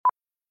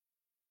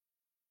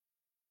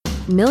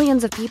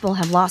Millions of people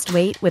have lost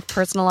weight with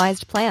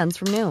personalized plans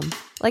from Noom.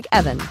 Like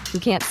Evan, who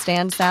can't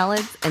stand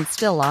salads and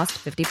still lost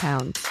 50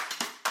 pounds.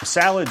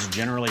 Salads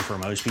generally for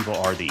most people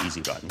are the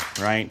easy button,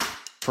 right?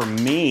 For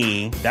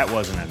me, that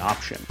wasn't an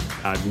option.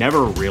 I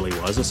never really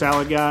was a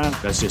salad guy.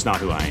 That's just not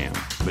who I am.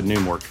 But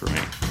Noom worked for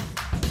me.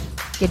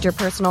 Get your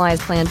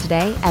personalized plan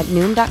today at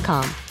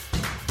Noom.com.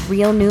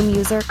 Real Noom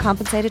user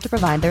compensated to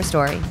provide their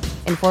story.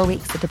 In 4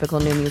 weeks, the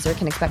typical Noom user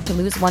can expect to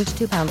lose 1 to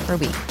 2 pounds per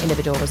week.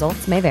 Individual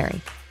results may vary.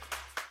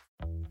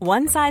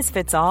 One size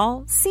fits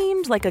all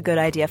seemed like a good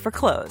idea for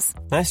clothes.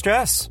 Nice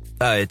dress.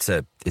 It's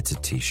a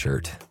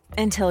t-shirt.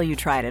 Until you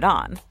tried it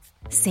on.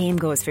 Same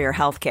goes for your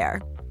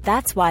healthcare.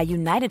 That's why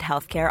United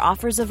Healthcare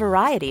offers a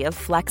variety of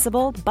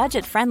flexible,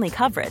 budget-friendly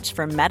coverage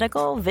for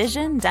medical,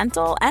 vision,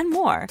 dental, and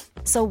more.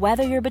 So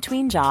whether you're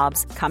between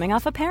jobs, coming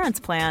off a parent's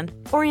plan,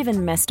 or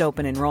even missed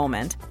open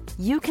enrollment,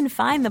 you can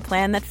find the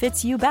plan that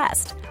fits you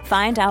best.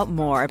 Find out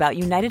more about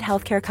United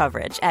Healthcare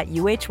coverage at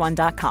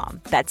uh1.com.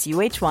 That's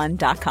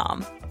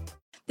uh1.com.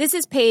 This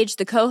is Paige,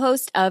 the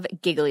co-host of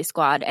Giggly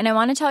Squad, and I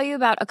want to tell you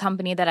about a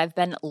company that I've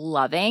been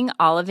loving,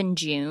 Olive &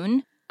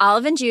 June.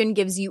 Olive & June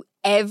gives you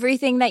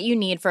everything that you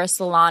need for a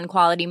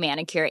salon-quality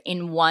manicure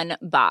in one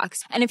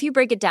box. And if you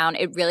break it down,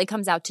 it really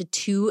comes out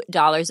to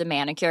 $2 a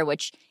manicure,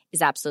 which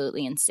is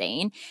absolutely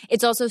insane.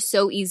 It's also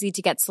so easy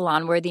to get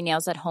salon-worthy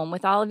nails at home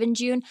with Olive &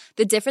 June.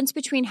 The difference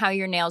between how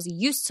your nails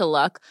used to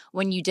look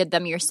when you did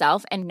them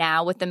yourself and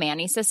now with the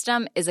Mani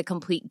system is a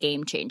complete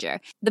game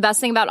changer. The best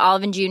thing about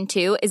Olive & June,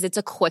 too, is it's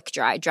a quick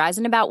dry. Dries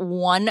in about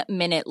 1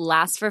 minute,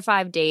 lasts for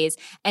 5 days,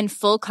 and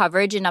full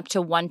coverage in up to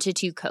 1 to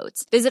 2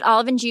 coats. Visit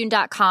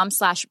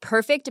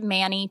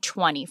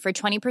oliveandjune.com/perfectmani20 for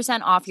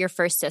 20% off your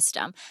first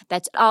system.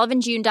 That's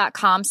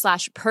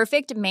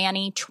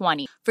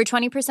oliveandjune.com/perfectmani20 for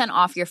 20%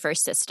 off your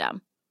first system.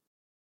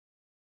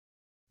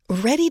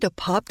 Ready to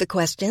pop the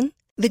question?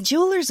 The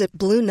jewelers at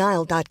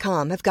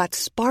BlueNile.com have got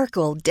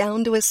sparkle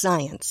down to a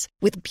science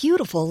with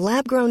beautiful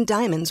lab-grown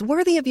diamonds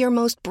worthy of your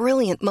most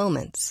brilliant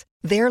moments.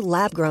 Their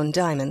lab-grown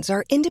diamonds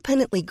are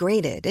independently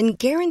graded and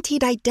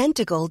guaranteed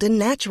identical to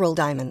natural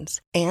diamonds,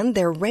 and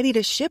they're ready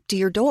to ship to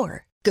your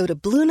door. Go to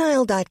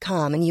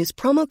BlueNile.com and use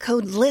promo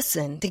code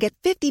LISTEN to get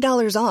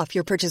 $50 off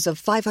your purchase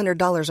of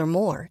 $500 or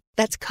more.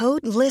 That's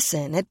code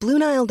LISTEN at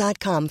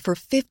BlueNile.com for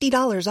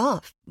 $50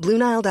 off.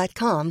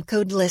 BlueNile.com,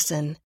 code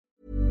LISTEN.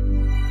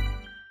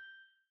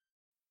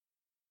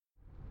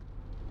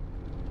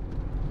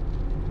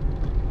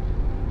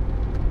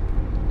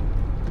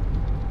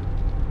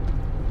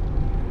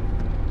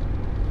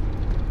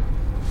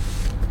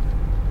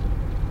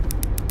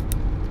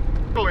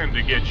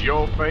 To get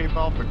your faith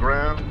off the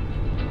ground,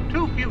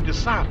 too few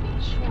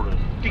disciples for a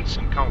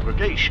decent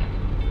congregation,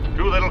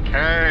 too little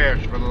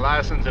cash for the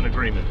licensing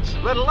agreements,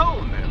 let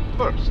alone that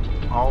first,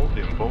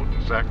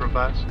 all-important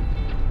sacrifice.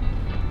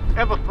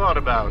 Ever thought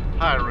about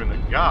hiring a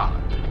god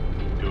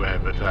to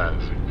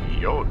advertise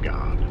your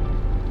god?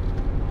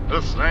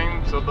 The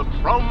saints of the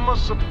Promo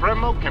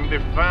Supremo can be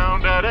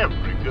found at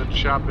every good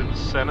shopping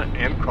center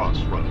and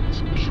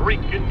crossroads,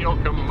 shrieking your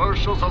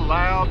commercials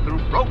aloud through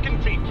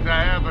broken feet to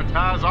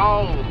advertise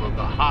all of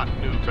the hot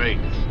new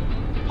faiths.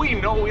 We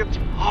know it's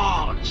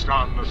hard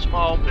starting a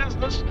small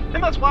business,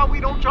 and that's why we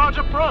don't charge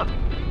up front.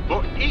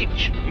 For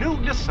each new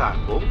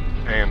disciple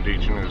and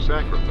each new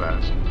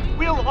sacrifice,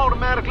 we'll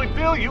automatically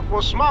bill you for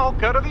a small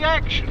cut of the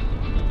action.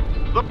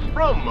 The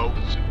Promo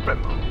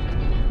Supremo.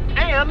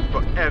 And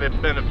for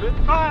added benefit,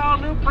 try our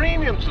new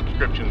premium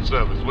subscription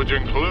service, which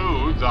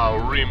includes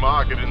our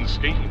remarketing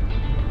scheme.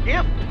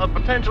 If a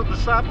potential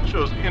disciple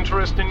shows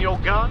interest in your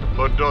God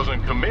but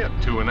doesn't commit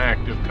to an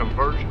active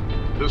conversion,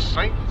 the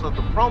saints of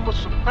the Promo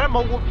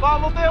Supremo will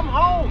follow them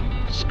home,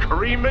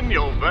 screaming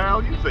your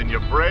values and your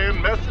brand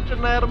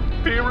messaging at them,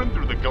 peering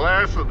through the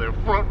glass of their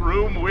front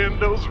room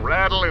windows,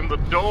 rattling the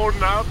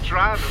doorknob,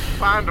 trying to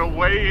find a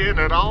way in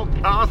at all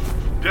costs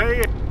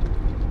day.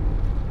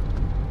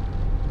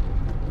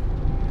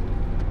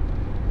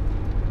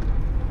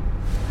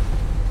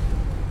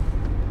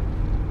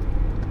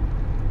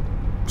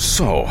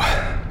 So,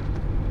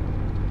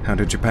 how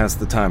did you pass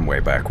the time way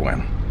back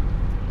when?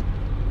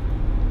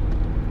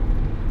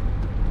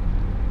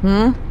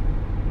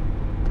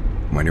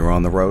 When you were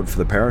on the road for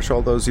the parish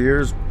all those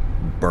years?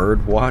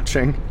 Bird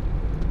watching?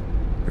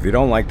 If you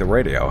don't like the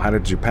radio, how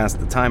did you pass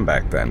the time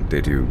back then?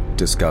 Did you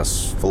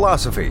discuss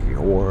philosophy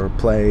or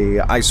play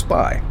I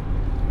Spy?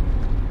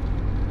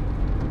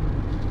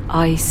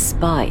 I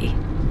Spy?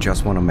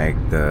 Just want to make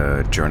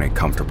the journey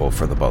comfortable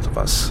for the both of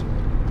us.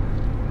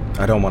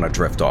 I don't want to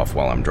drift off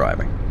while I'm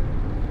driving.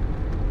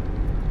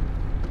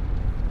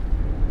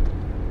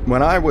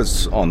 When I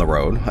was on the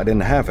road, I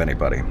didn't have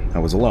anybody. I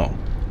was alone.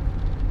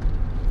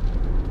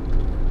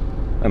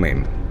 I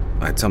mean,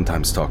 I'd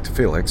sometimes talk to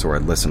Felix or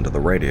I'd listen to the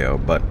radio,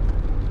 but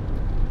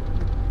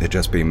it'd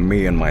just be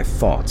me and my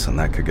thoughts, and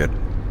that could get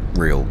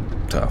real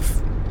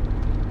tough.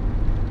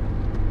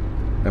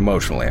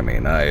 Emotionally, I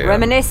mean,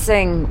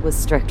 Reminiscing was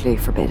strictly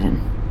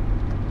forbidden.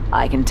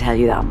 I can tell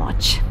you that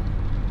much.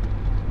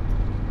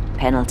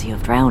 Penalty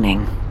of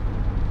drowning.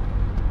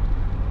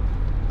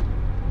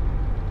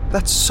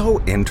 That's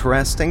so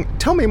interesting.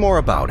 Tell me more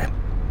about it.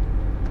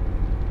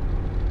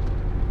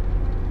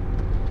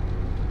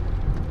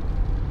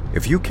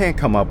 If you can't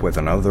come up with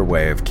another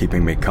way of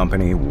keeping me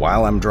company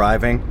while I'm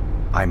driving,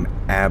 I'm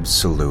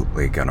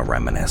absolutely gonna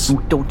reminisce.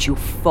 Oh, don't you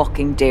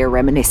fucking dare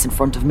reminisce in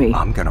front of me.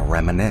 I'm gonna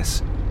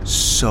reminisce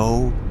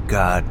so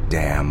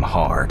goddamn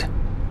hard.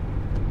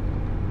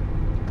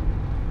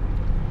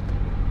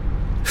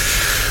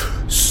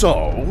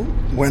 So,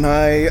 when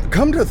I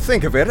come to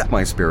think of it,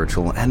 my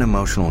spiritual and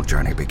emotional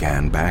journey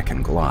began back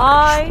in Glottish.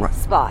 I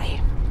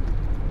spy.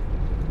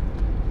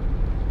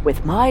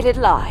 With my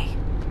little eye.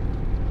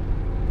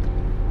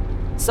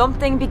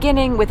 Something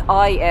beginning with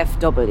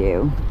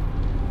IFW.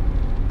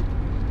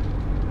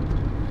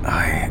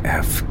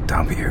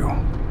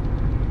 IFW.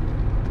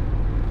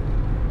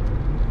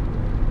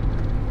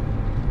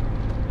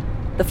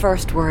 The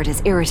first word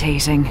is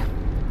irritating.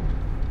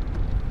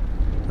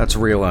 That's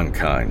real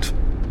unkind.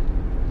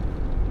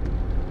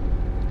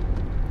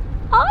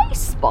 I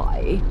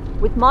spy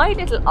with my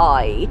little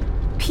eye.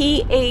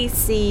 PACMF.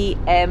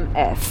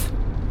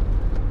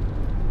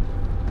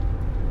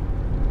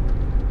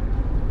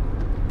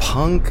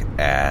 Punk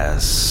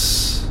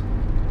ass.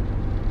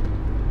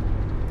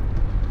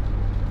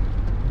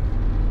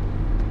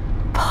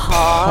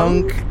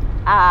 Punk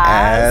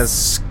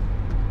ass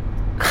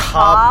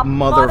cop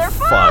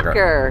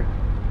motherfucker.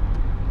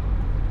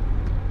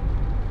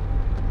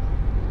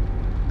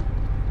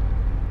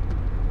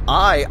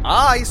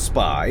 I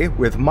spy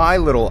with my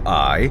little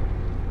eye.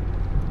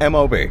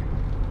 MOB.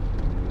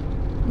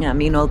 Yeah,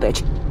 mean old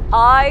bitch.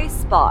 I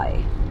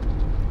spy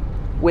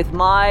with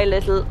my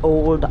little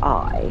old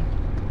eye.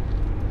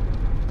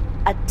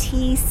 A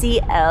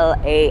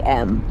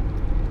TCLAM.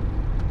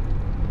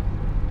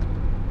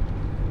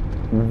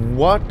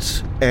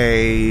 What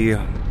a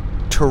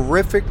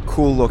terrific,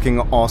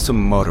 cool-looking,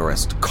 awesome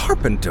motorist.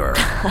 Carpenter.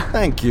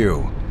 Thank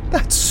you.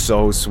 That's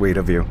so sweet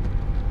of you.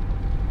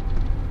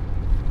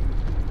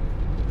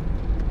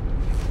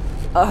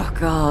 Oh,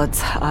 God.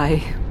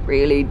 I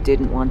really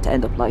didn't want to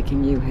end up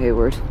liking you,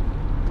 Hayward.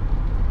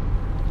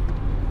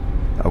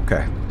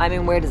 Okay. I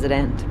mean, where does it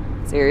end?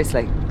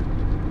 Seriously.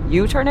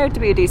 You turn out to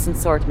be a decent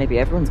sort, maybe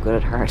everyone's good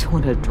at heart.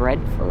 What a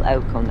dreadful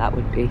outcome that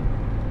would be.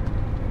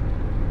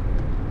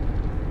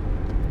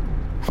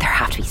 There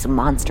have to be some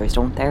monsters,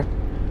 don't there?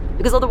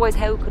 Because otherwise,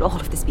 how could all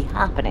of this be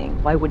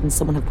happening? Why wouldn't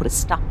someone have put a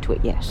stop to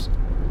it yet?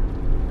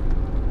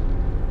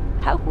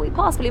 How can we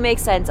possibly make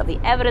sense of the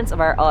evidence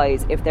of our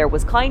eyes if there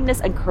was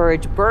kindness and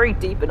courage buried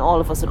deep in all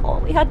of us and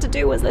all we had to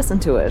do was listen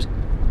to it?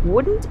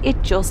 Wouldn't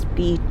it just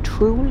be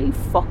truly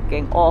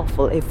fucking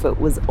awful if it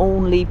was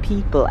only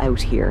people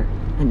out here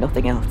and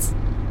nothing else?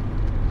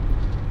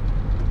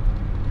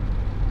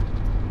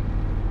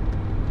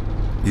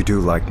 You do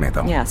like me,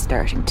 though. Yeah,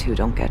 starting to.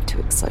 Don't get too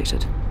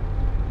excited.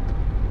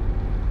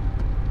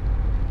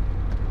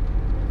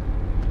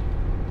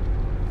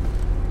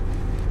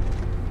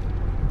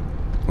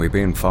 We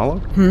being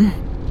followed? You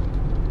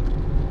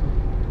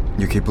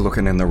keep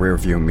looking in the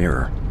rearview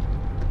mirror.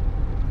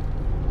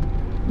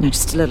 No,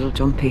 just a little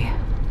jumpy.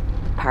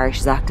 Parish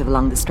is active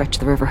along the stretch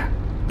of the river.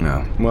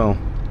 No, well,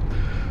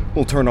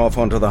 we'll turn off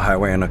onto the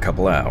highway in a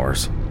couple of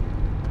hours.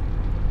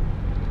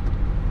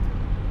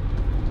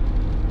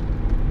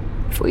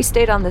 If we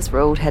stayed on this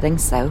road heading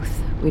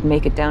south, we'd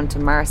make it down to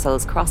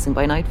Marcel's Crossing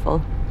by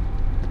nightfall.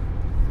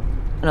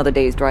 Another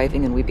day's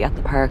driving and we'd be at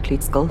the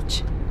Paracletes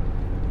Gulch.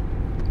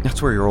 That's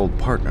where your old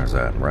partner's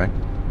at, right?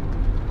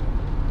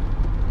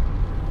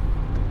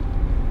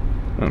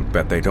 I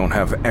bet they don't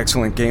have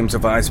excellent games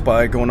of I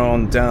Spy going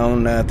on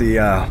down at the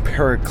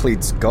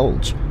Paracletes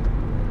Gulch.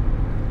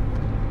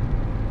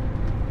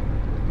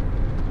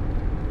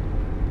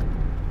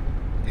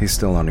 He's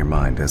still on your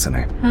mind, isn't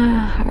he?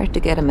 Hard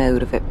to get him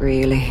out of it,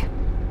 really.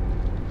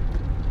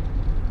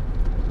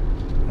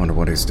 Wonder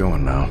what he's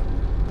doing now.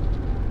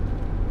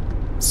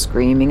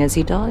 Screaming as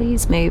he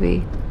dies,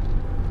 maybe.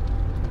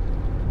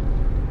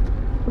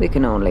 We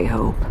can only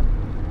hope.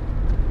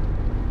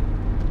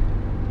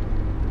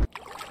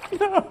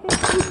 No.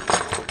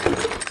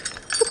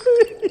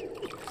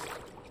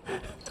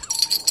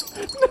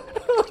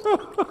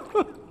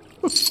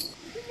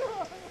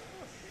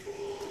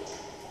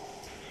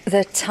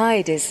 The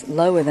tide is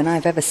lower than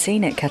I've ever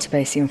seen it,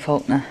 Catabacian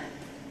Faulkner.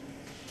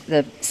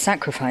 The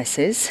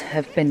sacrifices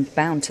have been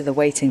bound to the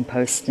waiting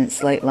post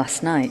since late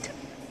last night,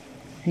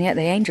 and yet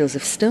the angels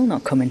have still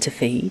not come in to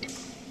feed.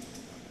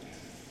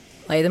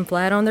 Lay them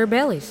flat on their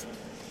bellies.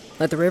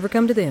 Let the river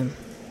come to them.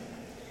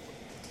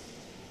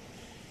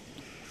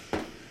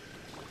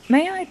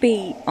 May I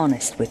be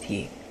honest with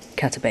you,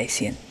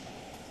 Catabacian?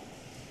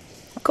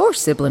 Of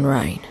course, Sibylline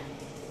Rain.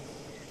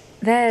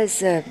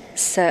 There's a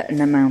certain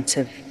amount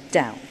of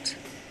doubt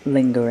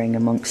lingering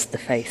amongst the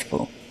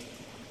faithful.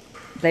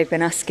 They've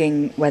been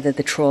asking whether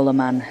the trawler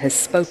man has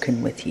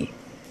spoken with you,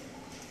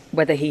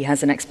 whether he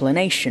has an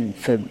explanation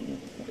for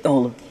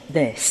all of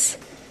this.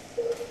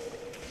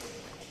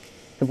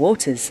 The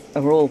waters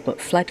are all but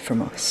fled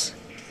from us,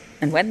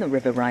 and when the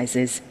river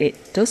rises,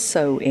 it does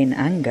so in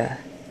anger.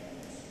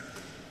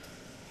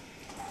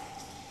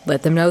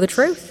 Let them know the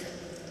truth.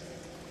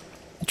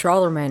 The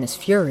trawler man is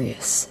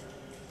furious.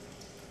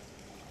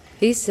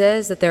 He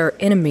says that there are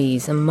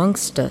enemies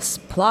amongst us,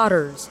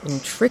 plotters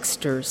and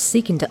tricksters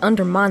seeking to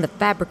undermine the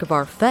fabric of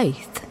our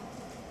faith.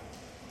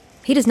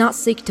 He does not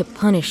seek to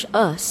punish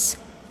us,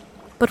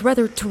 but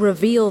rather to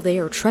reveal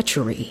their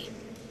treachery,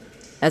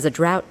 as a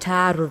drought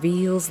tide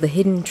reveals the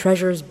hidden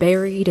treasures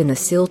buried in the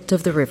silt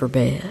of the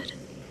riverbed.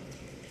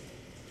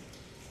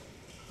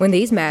 When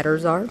these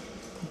matters are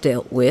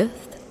dealt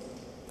with,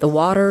 the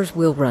waters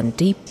will run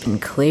deep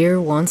and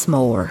clear once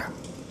more.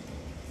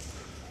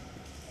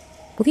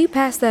 Will you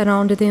pass that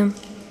on to them?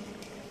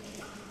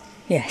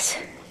 Yes.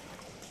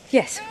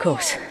 Yes, of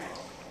course.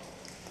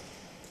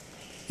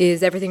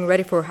 Is everything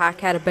ready for High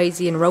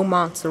Catabazian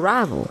Romont's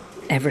arrival?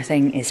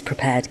 Everything is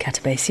prepared,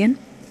 Catabazian.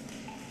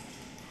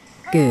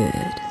 Good.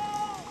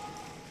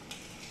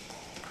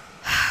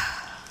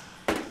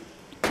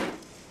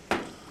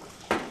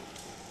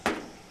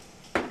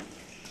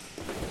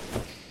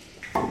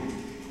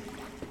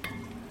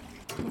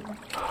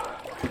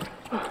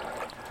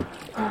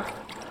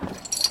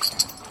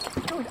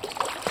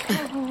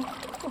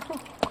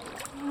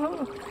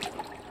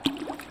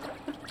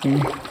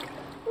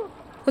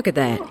 Look at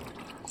that.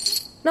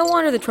 No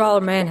wonder the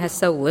trawler man has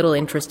so little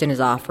interest in his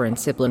offering,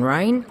 Sibling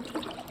Rain.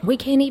 We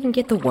can't even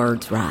get the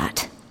words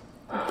right.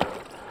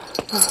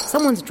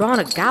 Someone's drawn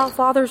a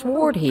Guilefather's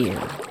ward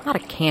here, not a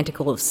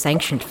canticle of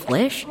sanctioned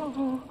flesh.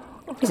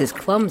 This is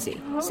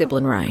clumsy,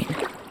 Sibling Rain.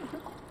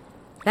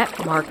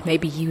 That mark may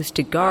be used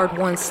to guard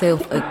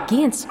oneself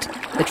against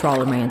the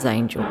trawler man's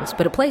angels,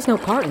 but it plays no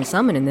part in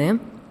summoning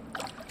them.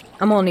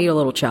 I'm gonna need a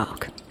little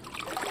chalk.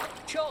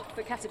 Chalk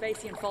for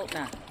Catabazian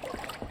Faulkner.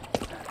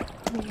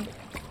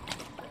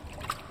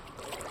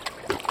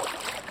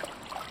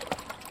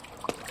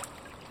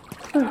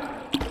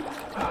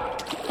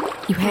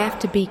 You have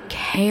to be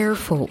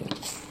careful.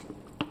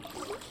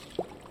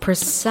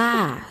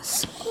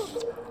 Precise.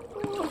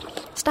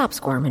 Stop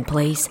squirming,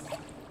 please.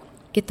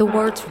 Get the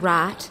words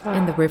right,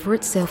 and the river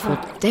itself will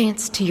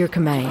dance to your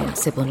command,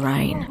 Sibling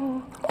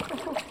Rain.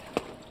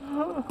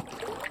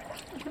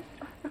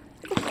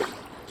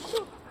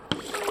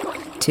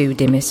 Two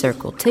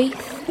demicircle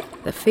teeth,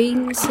 the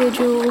feeding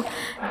sigil,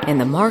 and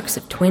the marks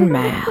of twin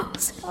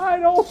mouths. I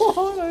don't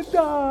want to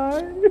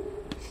die.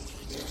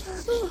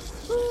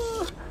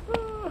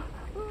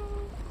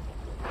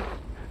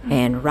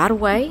 And right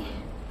away,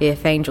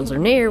 if angels are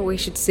near, we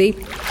should see...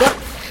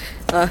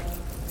 No,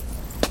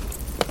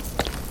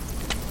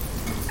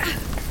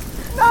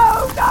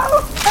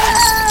 no!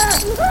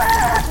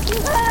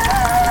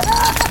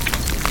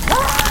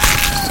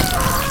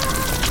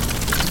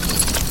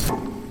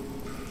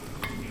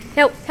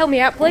 Help me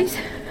out, please.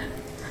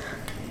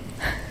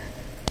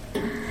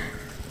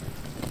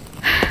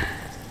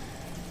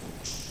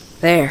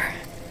 There.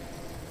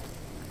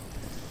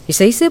 You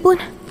see, Sibling?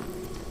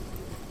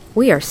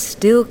 We are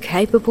still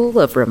capable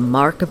of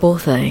remarkable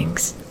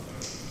things.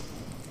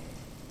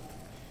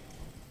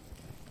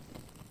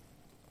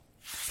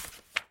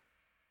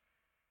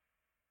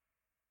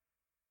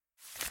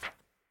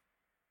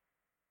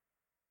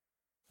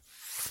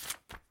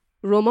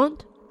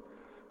 Romont?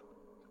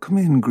 Come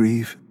in,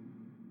 Grieve.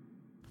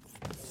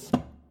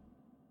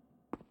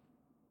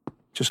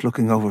 Just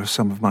looking over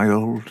some of my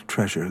old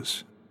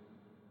treasures.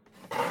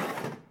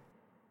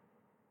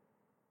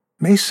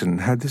 Mason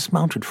had this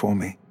mounted for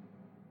me.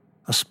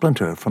 A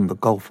splinter from the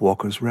Gulf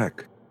Walker's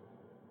wreck.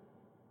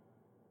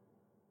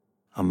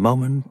 A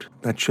moment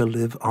that shall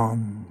live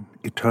on,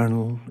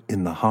 eternal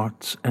in the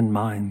hearts and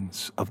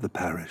minds of the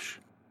parish.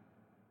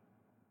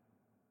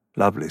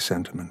 Lovely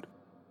sentiment.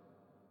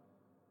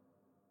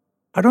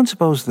 I don't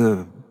suppose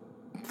the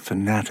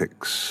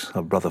fanatics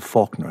of Brother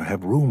Faulkner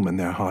have room in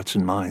their hearts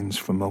and minds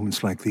for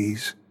moments like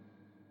these.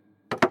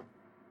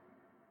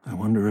 I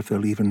wonder if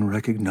they'll even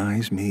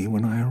recognize me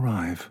when I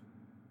arrive.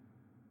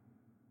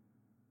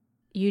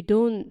 You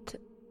don't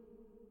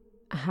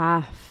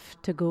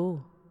have to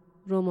go,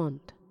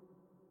 Romont.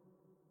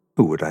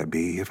 Who would I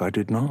be if I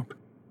did not?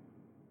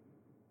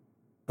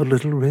 A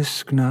little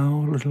risk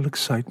now, a little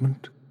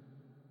excitement.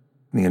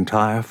 The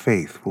entire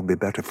faith will be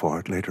better for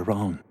it later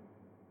on.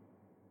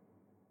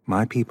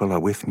 My people are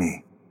with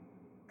me,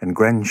 and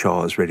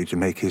Grenshaw is ready to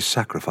make his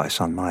sacrifice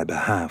on my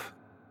behalf.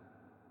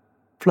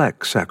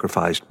 Fleck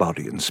sacrificed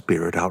body and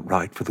spirit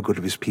outright for the good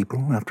of his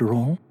people, after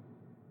all.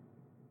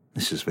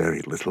 This is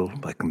very little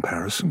by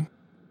comparison.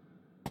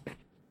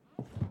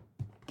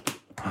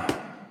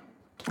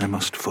 I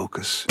must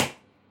focus.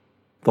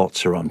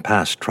 Thoughts are on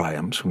past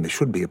triumphs when they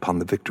should be upon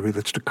the victory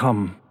that's to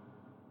come.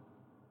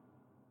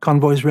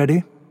 Convoys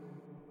ready?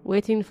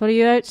 Waiting for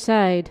you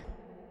outside.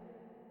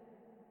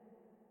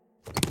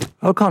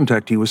 I'll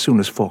contact you as soon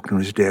as Faulkner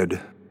is dead.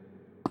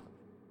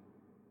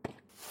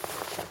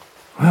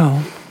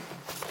 Well,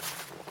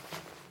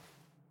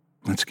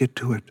 let's get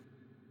to it.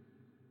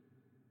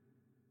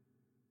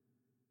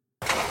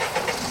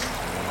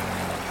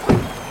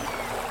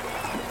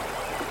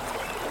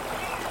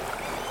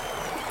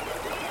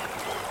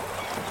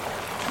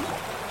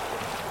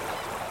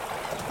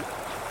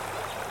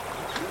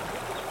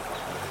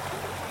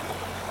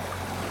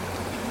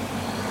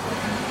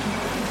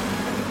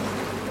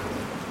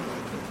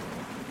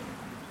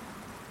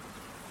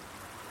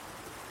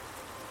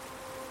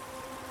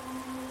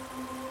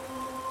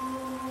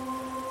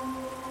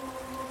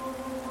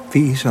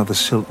 These are the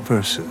Silt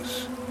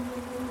verses.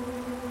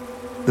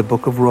 The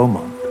Book of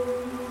Romont,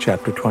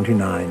 chapter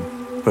 29,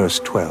 verse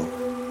 12.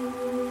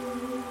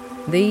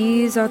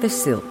 These are the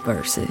Silt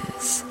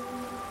verses.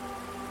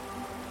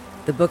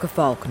 The Book of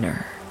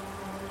Faulkner,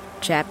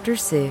 chapter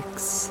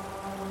 6,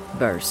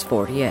 verse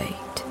 48.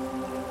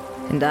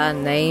 And I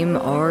name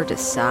our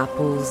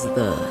disciples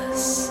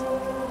thus: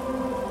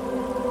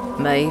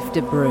 Maeve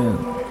de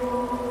Bruyne,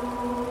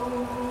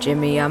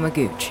 Jimmy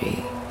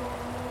Yamaguchi,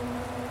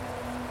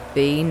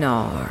 B.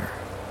 Nar,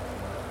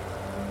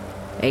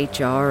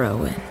 H.R.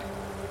 Owen.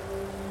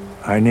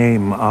 I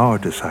name our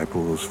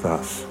disciples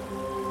thus: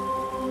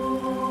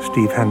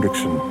 Steve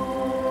Hendrickson,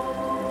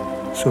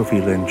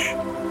 Sophie Lynch,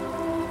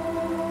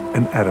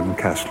 and Adam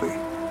Castley.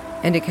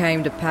 And it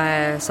came to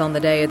pass on the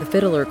day of the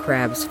Fiddler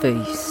Crab's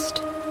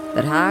Feast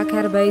that High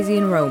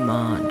Catabazian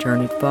Romont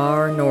journeyed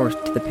far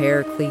north to the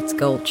Paraclete's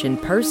Gulch in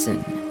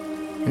person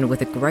and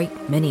with a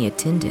great many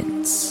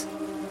attendants,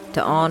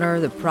 to honor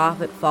the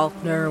prophet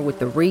Faulkner with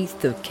the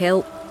wreath of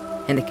kelp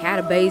and the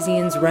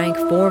Catabazian's rank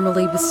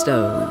formerly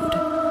bestowed,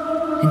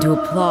 and to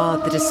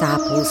applaud the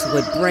disciples who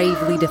had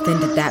bravely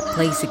defended that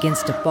place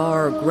against a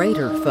far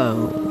greater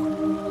foe,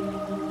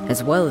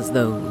 as well as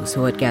those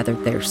who had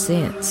gathered there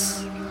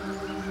since.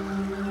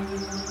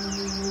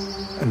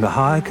 And the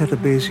High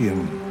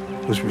Catabazian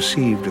was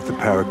received at the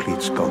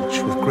Paraclete's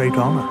Gulch with great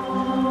honor,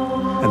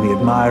 and the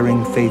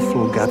admiring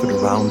faithful gathered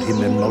around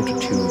him in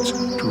multitudes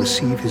to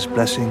receive his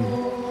blessing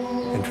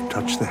and to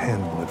touch the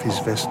hem of his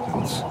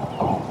vestments.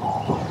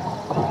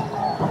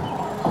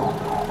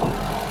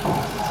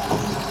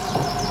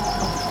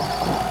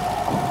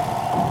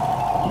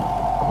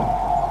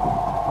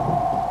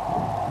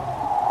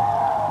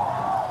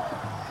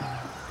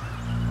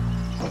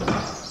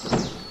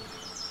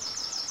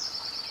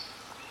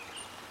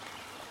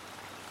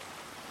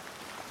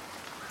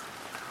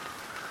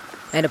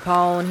 And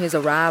upon his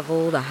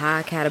arrival, the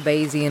High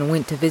Catabazian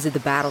went to visit the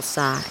battle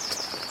site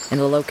and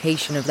the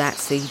location of that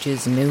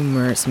siege's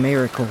numerous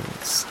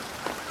miracles.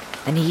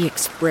 And he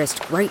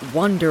expressed great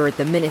wonder at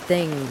the many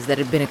things that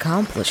had been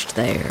accomplished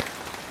there.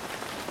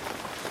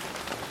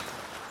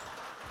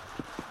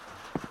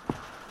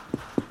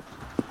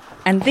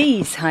 And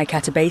these, High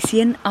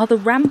Catabazian, are the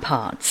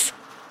ramparts.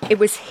 It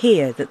was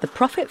here that the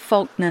Prophet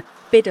Faulkner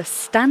bid us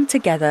stand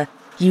together,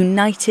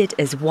 united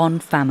as one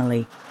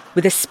family,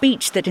 with a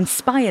speech that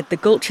inspired the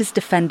Gulch's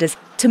defenders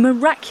to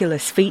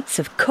miraculous feats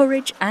of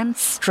courage and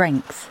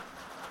strength.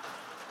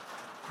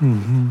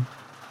 Mm-hmm.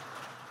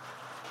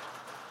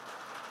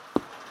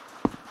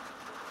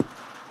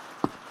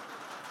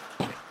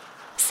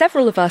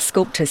 Several of our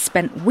sculptors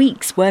spent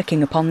weeks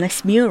working upon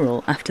this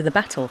mural after the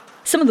battle.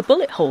 Some of the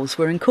bullet holes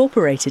were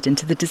incorporated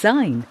into the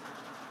design.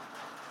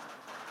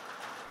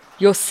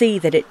 You'll see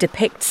that it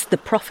depicts the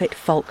Prophet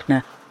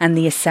Faulkner and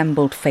the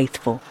assembled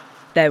faithful,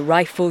 their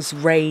rifles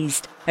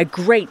raised, a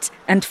great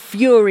and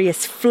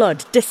furious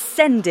flood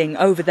descending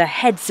over the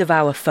heads of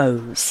our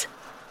foes.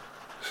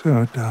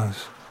 So it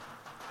does.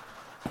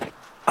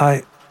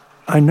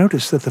 I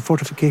notice that the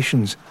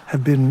fortifications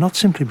have been not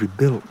simply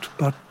rebuilt,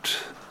 but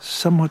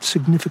somewhat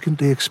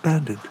significantly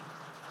expanded.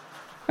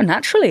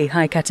 Naturally,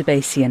 High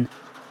Catabazian.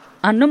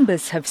 Our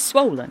numbers have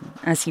swollen,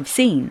 as you've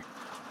seen.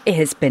 It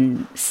has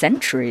been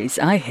centuries,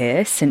 I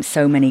hear, since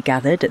so many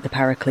gathered at the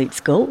Paraclete's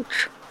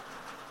Gulch.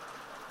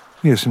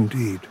 Yes,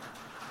 indeed.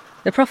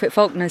 The Prophet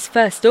Faulkner's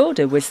first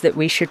order was that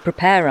we should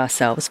prepare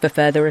ourselves for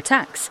further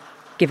attacks,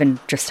 given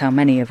just how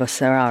many of us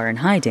there are in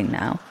hiding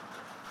now.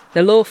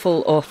 The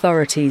lawful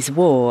authorities'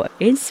 war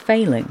is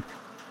failing.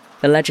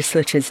 The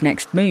legislature's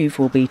next move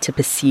will be to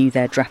pursue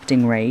their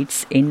drafting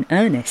raids in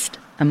earnest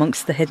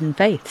amongst the hidden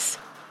faiths.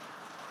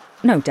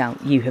 No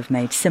doubt you have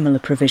made similar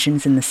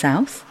provisions in the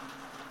south.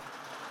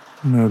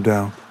 No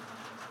doubt.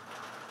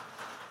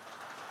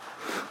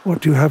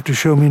 What do you have to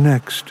show me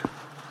next?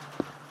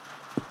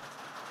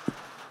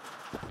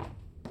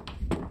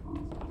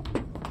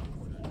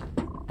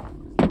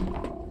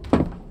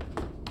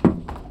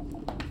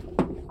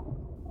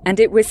 And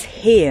it was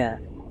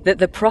here that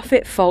the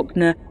Prophet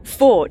Faulkner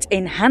fought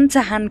in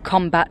hand-to-hand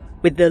combat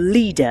with the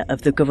leader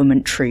of the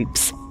government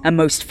troops, a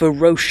most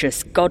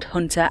ferocious god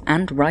hunter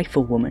and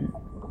riflewoman.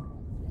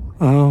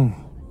 Oh.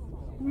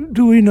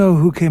 Do we know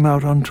who came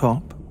out on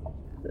top?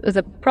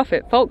 The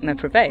Prophet Faulkner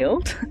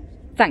prevailed,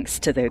 thanks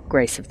to the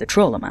grace of the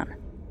trawlerman.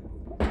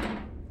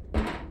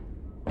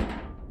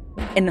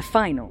 In the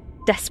final,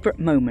 desperate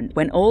moment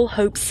when all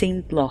hope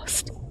seemed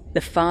lost, the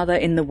Father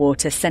in the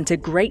Water sent a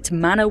great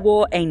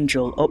man-o'-war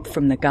angel up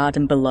from the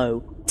garden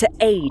below to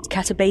aid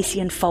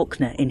Catabazian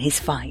Faulkner in his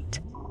fight.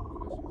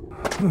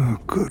 Oh,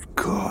 good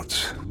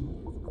gods.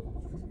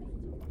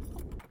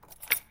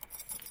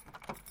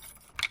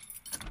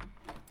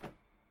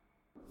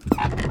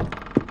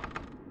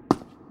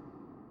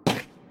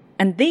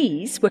 And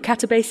these were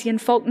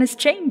Catabazian Faulkner's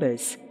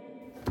chambers.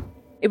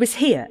 It was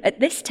here, at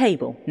this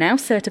table, now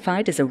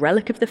certified as a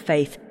relic of the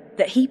faith,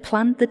 that he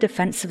planned the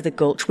defence of the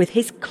Gulch with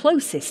his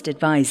closest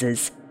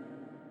advisors.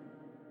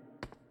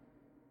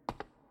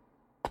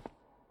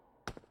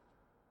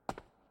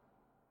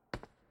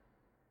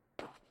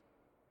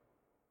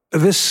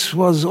 This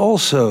was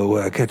also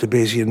where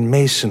Catabasian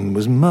Mason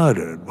was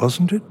murdered,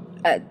 wasn't it?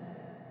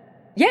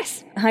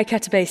 Yes, High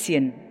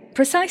Catabasian.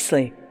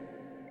 Precisely.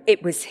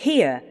 It was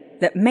here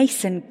that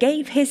Mason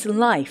gave his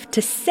life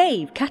to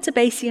save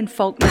Catabasian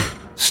Faulkner.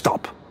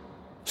 Stop.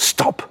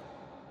 Stop.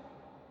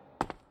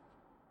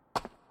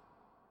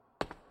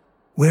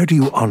 Where do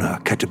you honor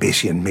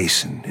Catabasian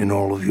Mason in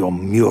all of your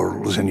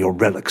murals and your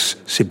relics,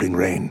 Sibling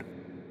Rain?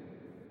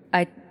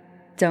 I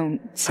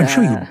don't... I'm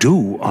sure you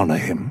do honor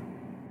him.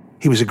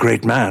 He was a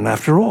great man,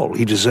 after all.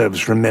 He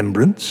deserves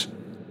remembrance.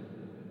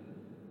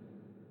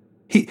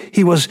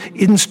 He was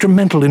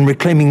instrumental in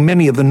reclaiming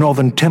many of the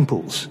northern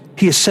temples.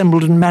 He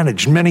assembled and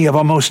managed many of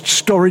our most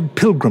storied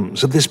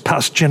pilgrims of this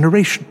past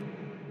generation.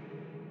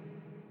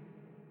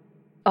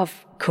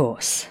 Of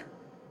course.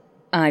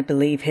 I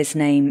believe his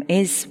name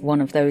is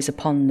one of those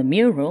upon the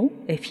mural,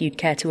 if you'd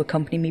care to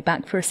accompany me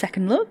back for a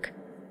second look.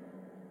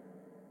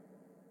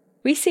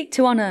 We seek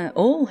to honour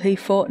all who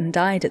fought and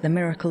died at the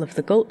miracle of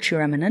the Gulch,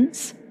 Your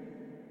Eminence,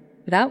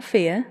 without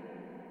fear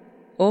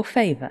or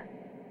favour.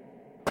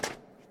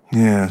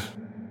 Yes,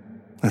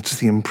 that's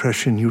the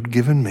impression you'd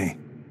given me.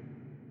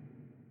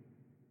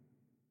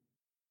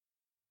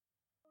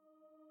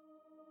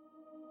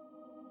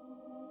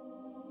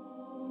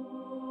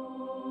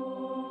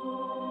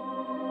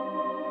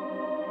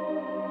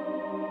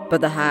 But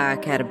the High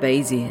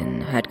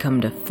Catabasian had come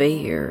to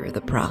fear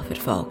the Prophet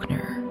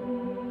Faulkner,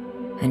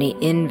 and he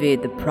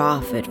envied the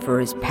Prophet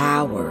for his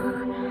power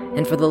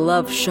and for the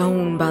love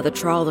shown by the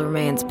Trawler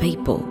Man's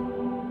people.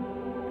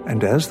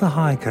 And as the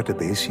High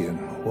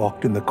Catabasian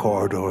walked in the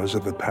corridors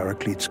of the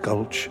Paraclete's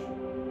Gulch,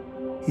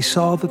 he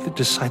saw that the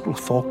disciple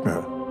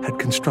Faulkner had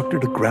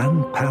constructed a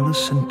grand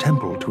palace and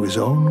temple to his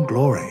own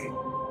glory,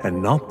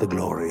 and not the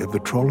glory of the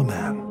Trawler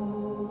Man.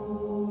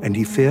 And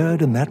he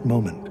feared in that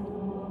moment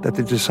that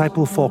the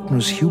disciple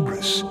Faulkner's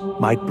hubris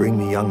might bring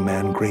the young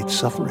man great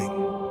suffering.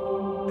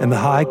 And the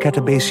High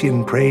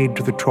Catabasian prayed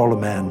to the Trawler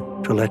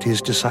Man to let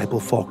his disciple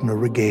Faulkner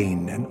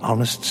regain an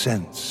honest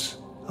sense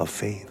of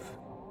faith.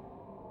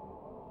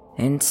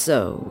 And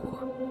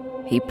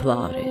so, he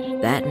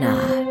plotted that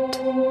night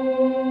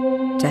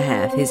to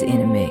have his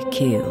enemy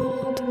killed.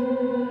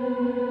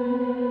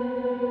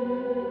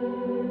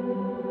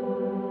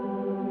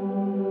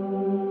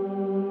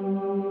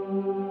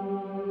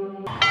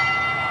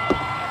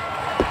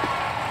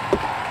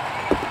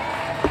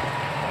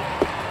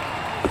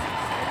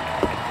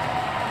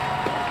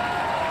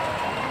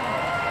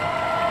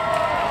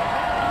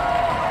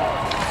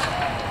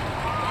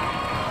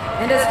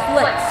 And as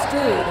Fleck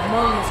stood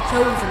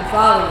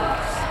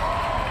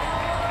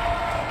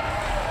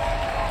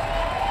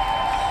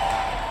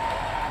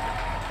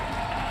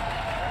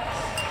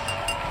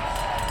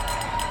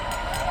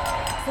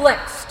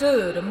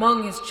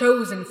among his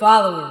chosen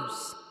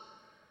followers,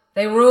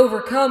 they were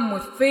overcome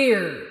with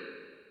fear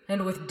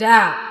and with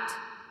doubt,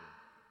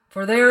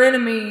 for their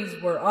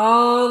enemies were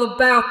all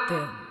about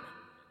them,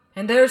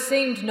 and there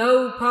seemed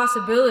no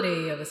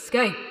possibility of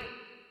escape.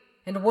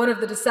 And one of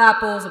the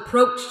disciples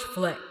approached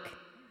Fleck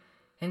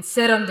and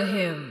said unto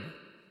him,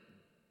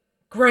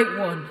 Great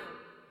One,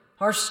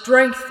 our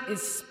strength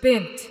is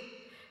spent,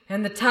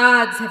 and the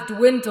tides have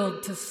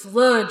dwindled to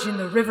sludge in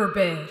the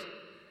riverbed,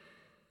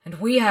 and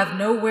we have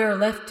nowhere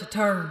left to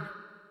turn.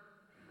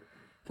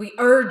 We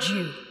urge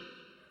you,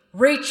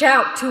 reach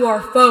out to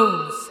our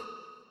foes.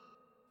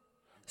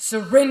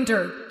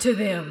 Surrender to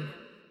them.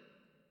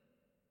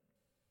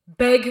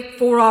 Beg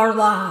for our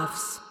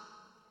lives.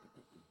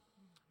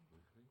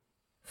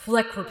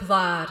 Fleck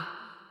replied,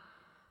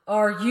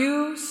 Are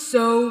you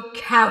so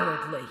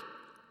cowardly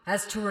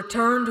as to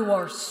return to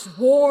our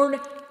sworn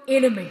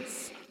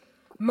enemies,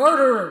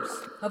 murderers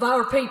of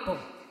our people,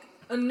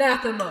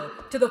 anathema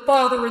to the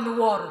Father in the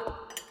water,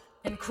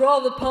 and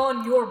crawl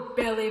upon your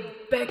belly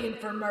begging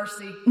for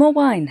mercy? More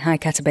wine, High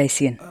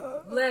Catabasian.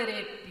 Let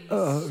it be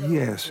so.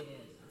 Yes.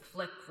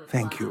 Fleck replied.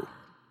 Thank you.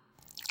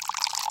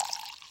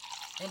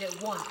 And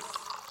at once,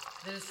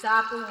 the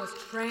disciple was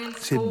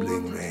transformed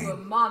into a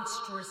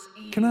monstrous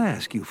eel. Can I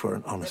ask you for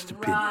an honest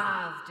opinion?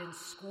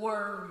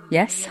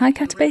 Yes, High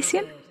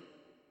Catabasian?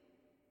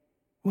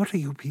 What are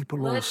you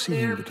people all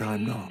seeing that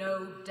I'm not?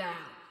 No doubt,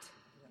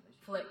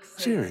 Fleck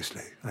said,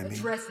 Seriously, I mean.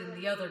 addressing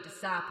the other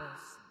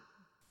disciples.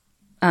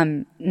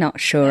 I'm not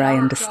sure I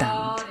understand.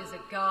 Our God is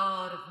a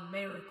God of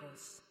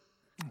miracles.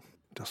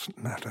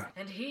 Doesn't matter.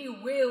 And he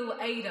will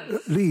aid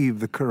us. Leave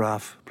the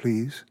carafe,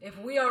 please. If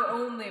we are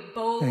only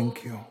bold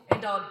Thank you.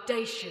 and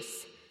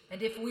audacious,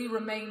 and if we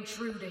remain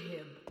true to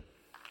him.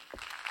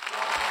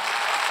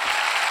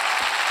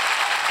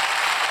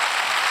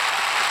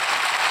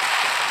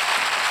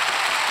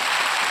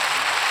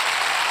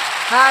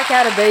 High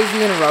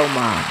Catabasian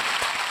Romont.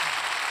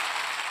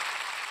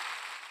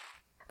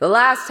 The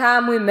last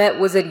time we met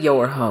was at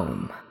your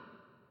home.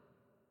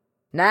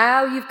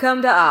 Now you've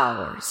come to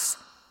ours.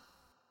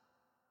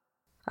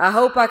 I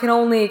hope I can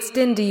only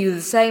extend to you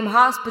the same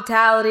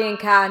hospitality and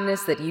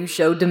kindness that you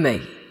showed to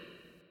me.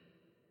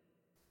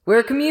 We're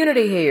a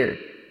community here,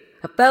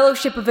 a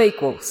fellowship of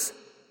equals,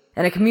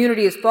 and a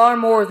community is far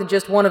more than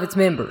just one of its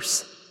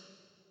members.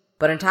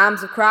 But in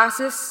times of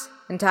crisis,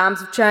 in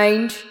times of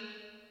change,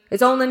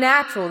 it's only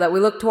natural that we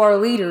look to our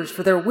leaders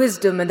for their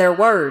wisdom and their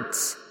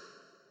words.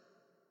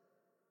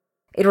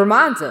 It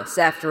reminds us,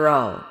 after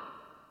all,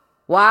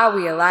 why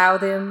we allow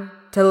them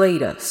to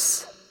lead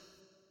us.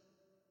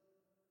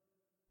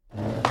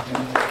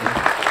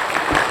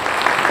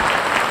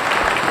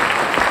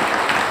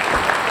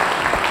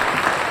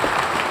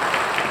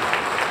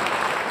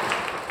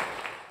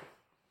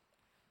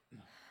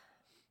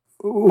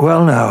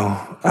 Well,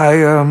 now,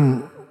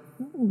 I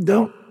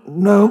don't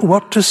know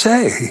what to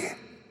say.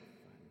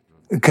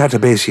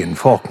 Catabacian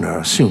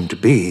Faulkner, soon to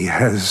be,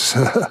 has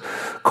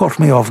caught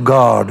me off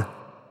guard.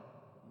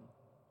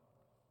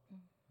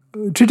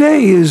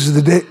 Today is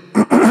the day...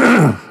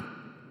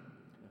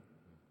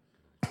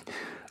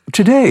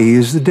 Today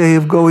is the day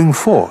of going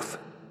forth.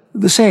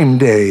 The same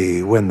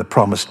day when the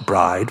promised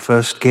bride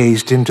first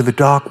gazed into the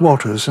dark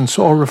waters and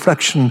saw a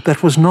reflection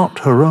that was not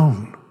her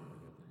own.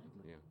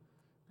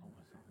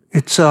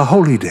 It's a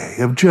holy day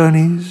of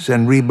journeys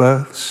and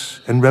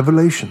rebirths and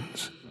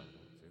revelations.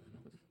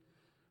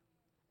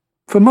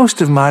 For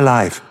most of my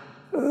life,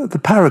 the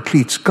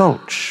Paraclete's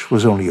Gulch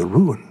was only a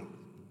ruin.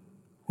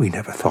 We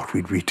never thought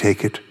we'd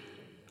retake it.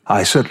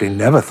 I certainly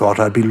never thought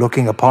I'd be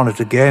looking upon it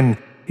again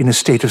in a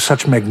state of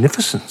such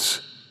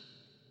magnificence.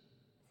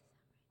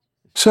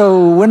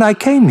 So when I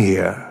came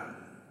here,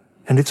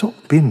 and it's all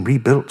been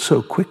rebuilt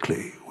so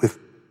quickly, with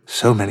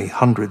so many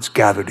hundreds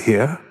gathered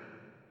here,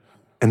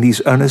 and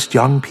these earnest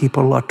young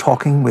people are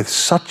talking with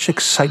such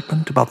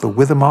excitement about the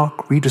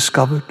Withermark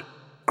rediscovered,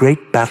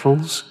 great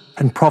battles,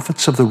 and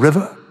prophets of the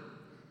river,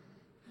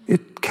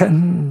 it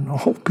can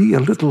all be a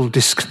little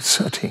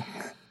disconcerting.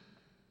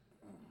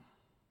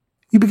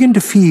 You begin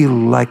to feel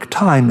like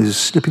time is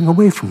slipping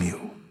away from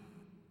you,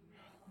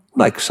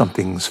 like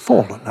something's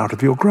fallen out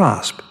of your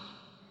grasp,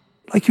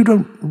 like you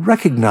don't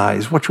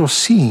recognize what you're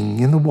seeing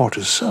in the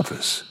water's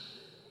surface.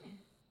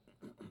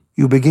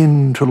 You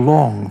begin to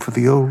long for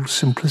the old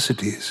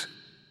simplicities.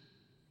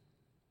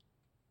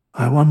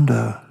 I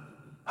wonder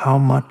how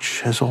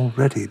much has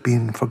already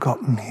been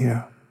forgotten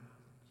here.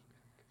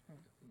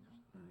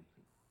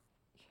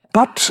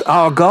 But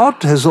our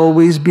God has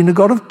always been a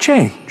God of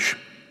change.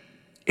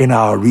 In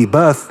our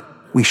rebirth,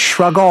 we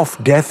shrug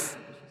off death,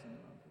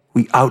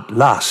 we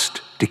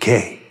outlast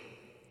decay.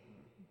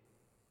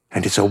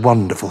 And it's a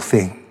wonderful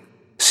thing,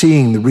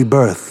 seeing the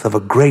rebirth of a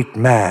great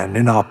man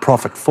in our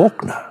prophet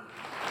Faulkner.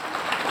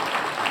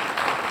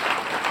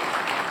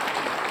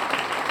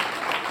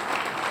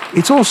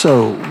 It's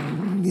also,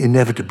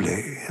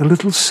 inevitably, a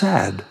little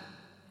sad.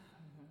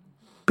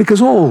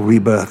 Because all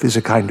rebirth is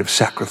a kind of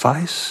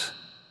sacrifice,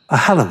 a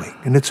hallowing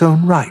in its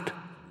own right.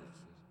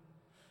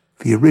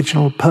 The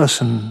original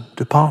person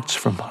departs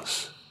from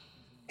us.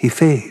 He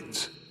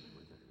fades.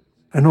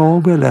 And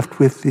all we're left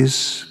with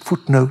is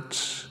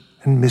footnotes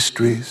and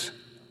mysteries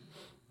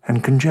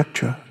and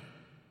conjecture.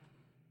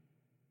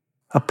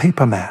 A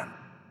paper man.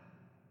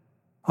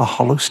 A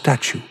hollow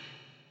statue.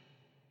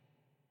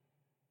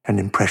 An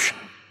impression.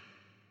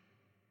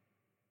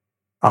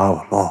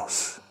 Our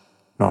loss,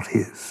 not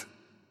his.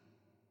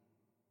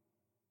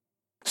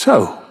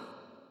 So,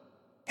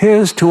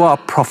 here's to our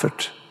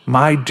prophet,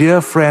 my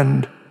dear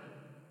friend,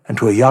 and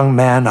to a young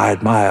man I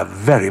admire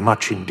very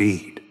much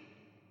indeed.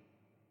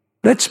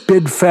 Let's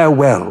bid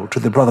farewell to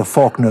the brother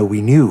Faulkner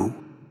we knew,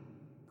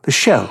 the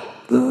shell,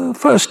 the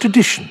first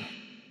edition,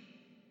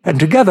 and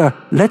together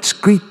let's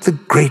greet the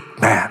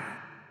great man,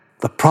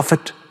 the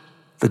prophet,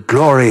 the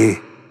glory,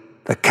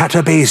 the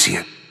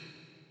Catabacian,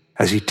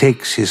 as he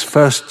takes his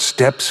first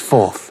steps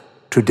forth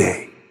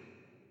today.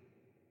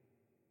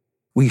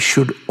 We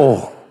should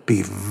all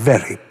be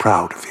very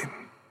proud of him.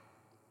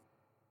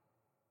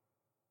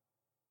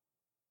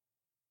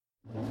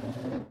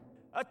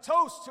 A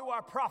toast to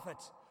our prophet,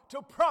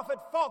 to Prophet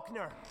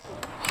Faulkner.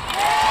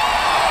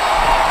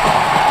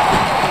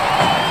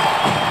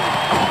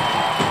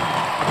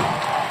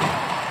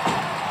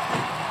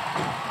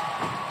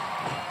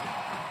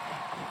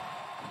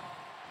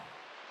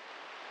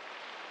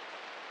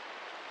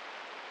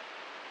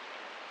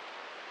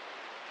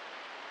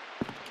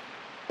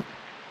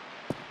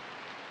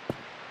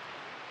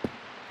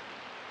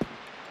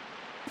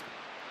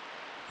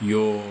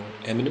 Your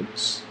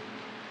Eminence?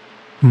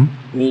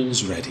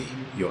 All's ready,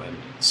 Your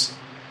Eminence.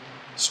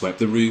 Swept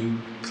the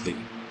room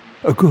clean.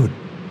 Good.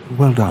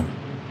 Well done.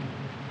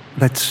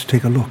 Let's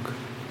take a look.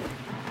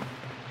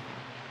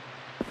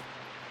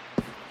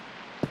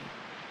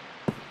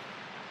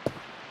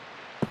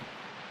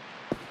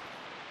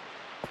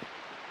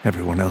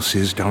 Everyone else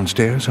is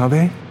downstairs, are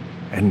they?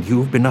 And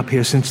you've been up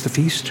here since the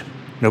feast?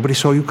 Nobody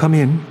saw you come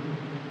in?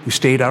 You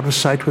stayed out of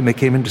sight when they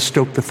came in to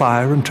stoke the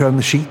fire and turn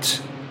the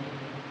sheets?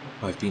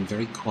 I've been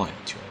very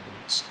quiet, Your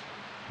Eminence.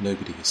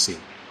 Nobody has seen.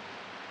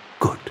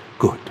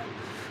 Good.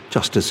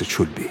 Just as it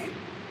should be.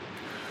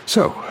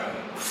 So,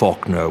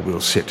 Faulkner will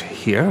sit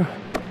here,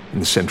 in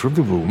the center of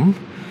the room.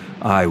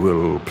 I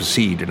will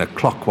proceed in a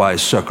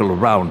clockwise circle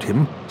around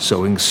him,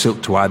 sewing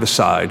silk to either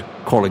side,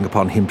 calling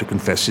upon him to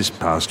confess his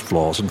past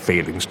flaws and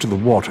failings to the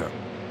water.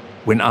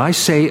 When I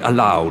say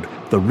aloud,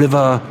 the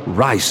river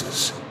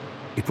rises.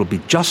 It will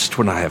be just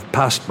when I have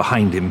passed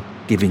behind him,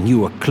 giving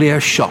you a clear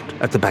shot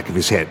at the back of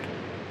his head.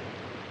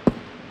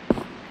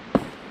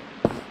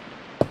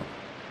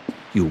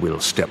 You will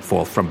step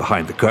forth from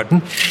behind the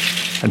curtain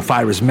and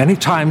fire as many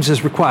times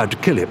as required to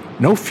kill him.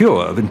 No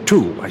fewer than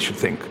 2, I should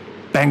think.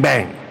 Bang,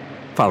 bang.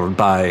 Followed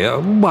by a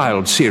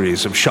wild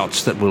series of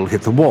shots that will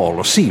hit the wall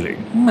or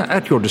ceiling,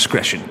 at your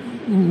discretion.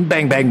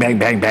 Bang, bang, bang,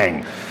 bang,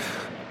 bang.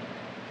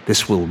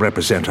 This will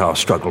represent our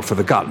struggle for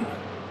the gun.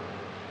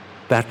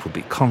 That will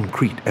be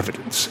concrete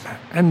evidence.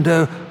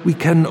 And we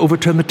can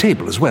overturn the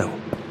table as well.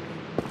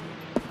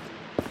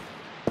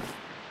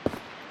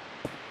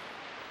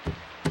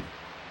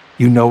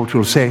 You know what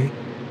you'll say?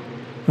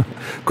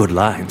 Good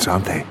lines,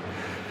 aren't they?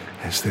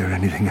 Is there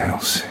anything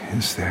else?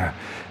 Is there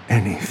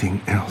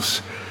anything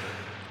else?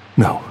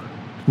 No,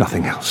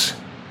 nothing else.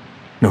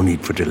 No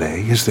need for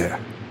delay, is there?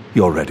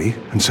 You're ready,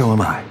 and so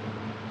am I.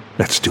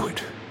 Let's do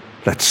it.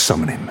 Let's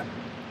summon him.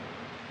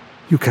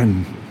 You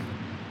can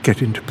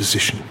get into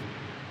position.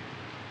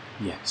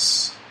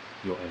 Yes,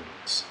 Your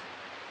Eminence.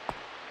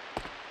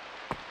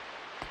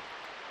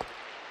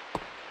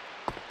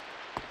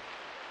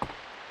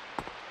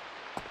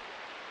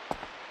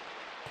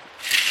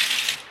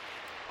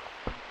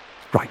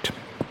 Right.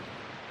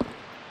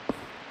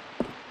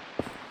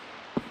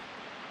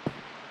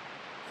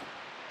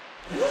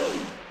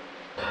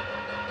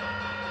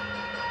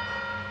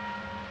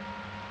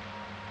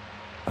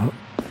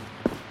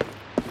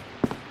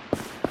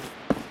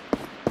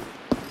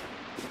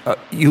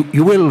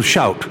 You will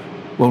shout,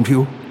 won't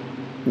you?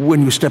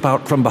 When you step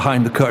out from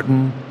behind the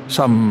curtain,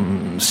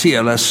 some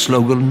CLS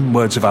slogan,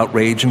 words of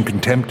outrage and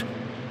contempt.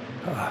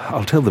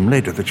 I'll tell them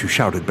later that you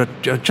shouted, but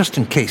just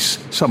in case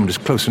someone is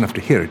close enough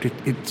to hear it,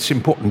 it's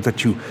important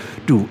that you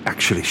do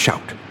actually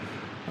shout.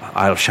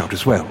 I'll shout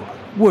as well.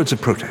 Words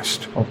of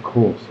protest. Of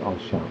course I'll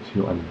shout,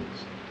 Your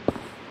Eminence.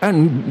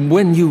 And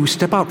when you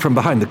step out from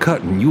behind the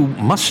curtain, you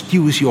must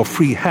use your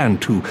free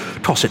hand to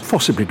toss it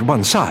forcibly to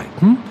one side,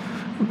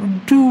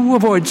 to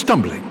avoid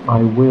stumbling.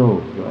 I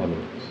will, Your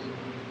Eminence.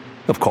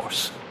 Of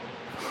course.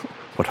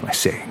 What am I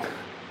saying?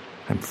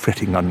 I'm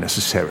fretting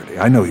unnecessarily.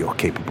 I know you're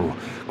capable,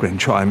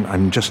 Grenshaw.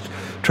 I'm just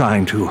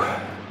trying to...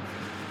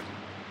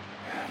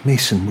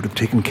 Mason would have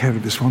taken care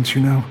of this once,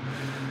 you know.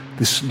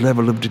 This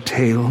level of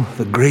detail,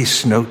 the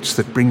grace notes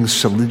that bring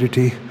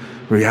solidity,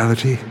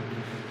 reality.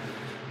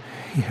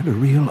 He had a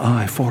real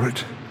eye for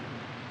it.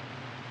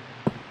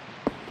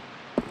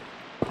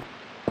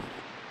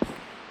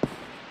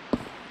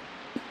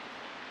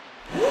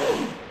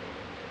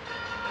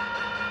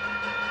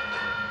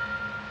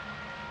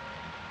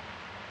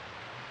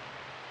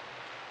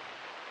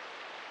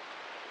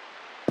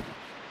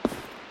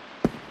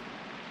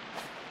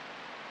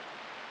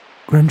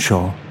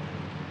 Grenshaw.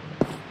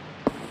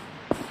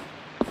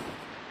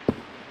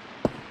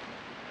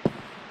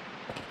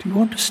 Do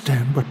you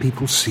understand what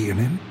people see in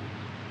him?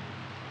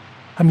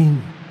 I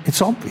mean,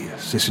 it's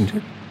obvious, isn't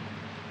it?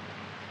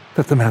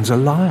 That the man's a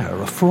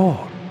liar, a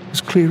fraud, as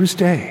clear as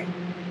day.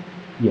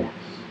 Yes,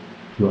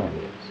 Your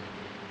Eminence.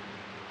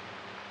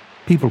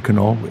 People can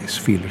always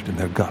feel it in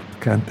their gut,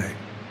 can't they?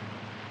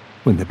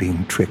 When they're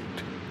being tricked,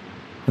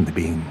 when they're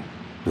being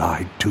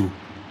lied to.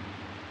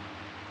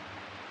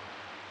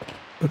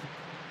 But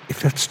if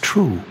that's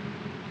true,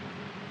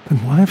 then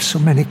why have so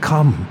many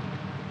come?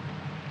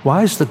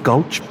 Why is the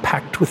gulch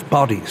packed with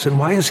bodies, and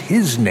why is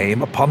his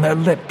name upon their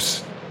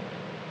lips?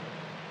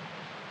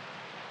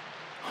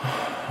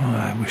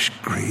 I wish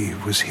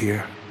Grieve was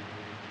here.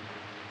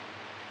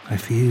 I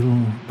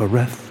feel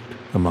bereft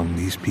among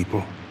these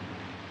people.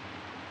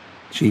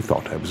 She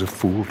thought I was a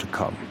fool to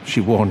come. She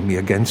warned me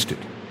against it.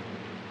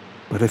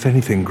 But if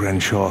anything,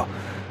 Grenshaw,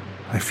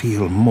 I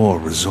feel more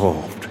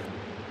resolved.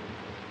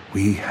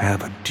 We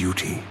have a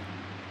duty,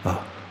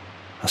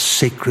 a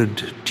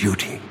sacred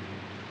duty,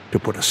 to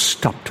put a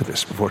stop to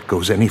this before it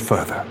goes any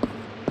further.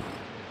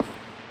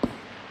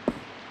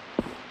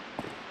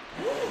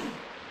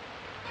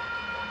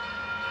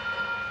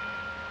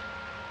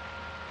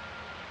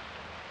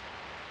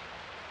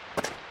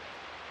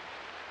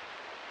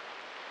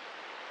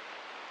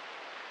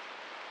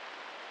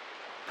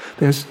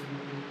 There's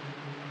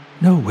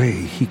no way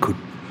he could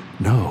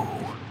know.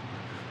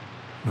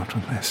 Not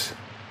unless...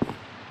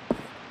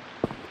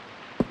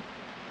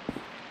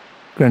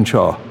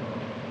 Grenshaw,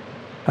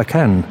 I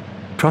can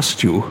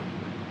trust you,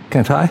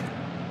 can't I?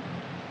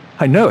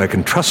 I know I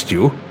can trust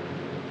you.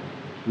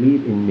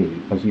 Believe in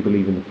me as you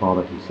believe in the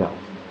Father himself,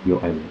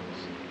 Your Eminence.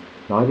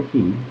 Neither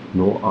he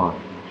nor I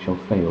shall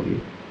fail you.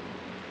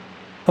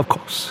 Of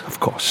course, of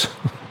course.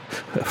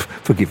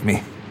 Forgive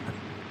me.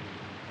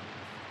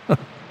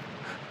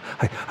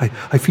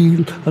 I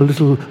feel a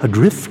little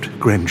adrift,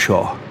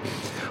 Grenshaw.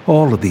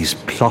 All of these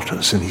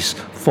plotters and these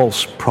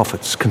false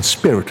prophets,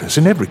 conspirators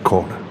in every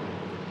corner.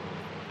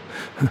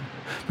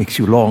 Makes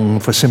you long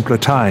for simpler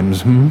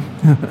times,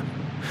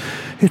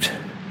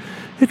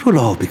 It will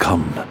all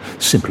become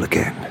simple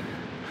again.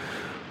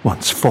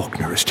 Once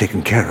Faulkner is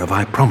taken care of,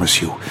 I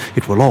promise you,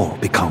 it will all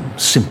become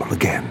simple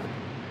again.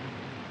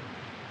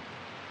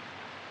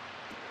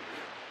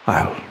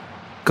 I'll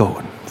go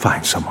and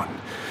find someone.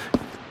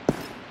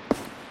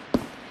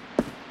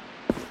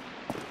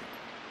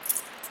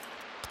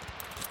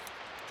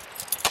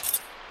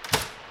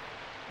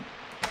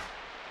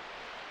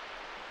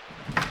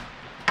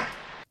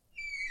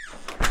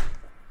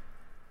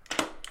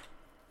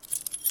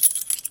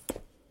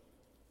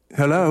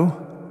 Hello?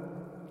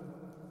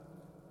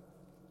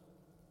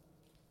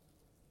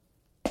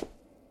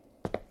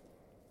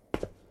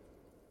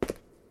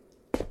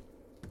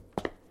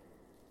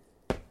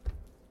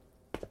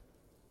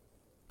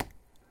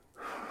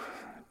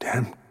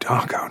 Damn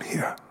dark out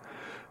here.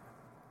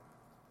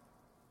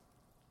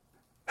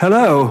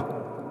 Hello?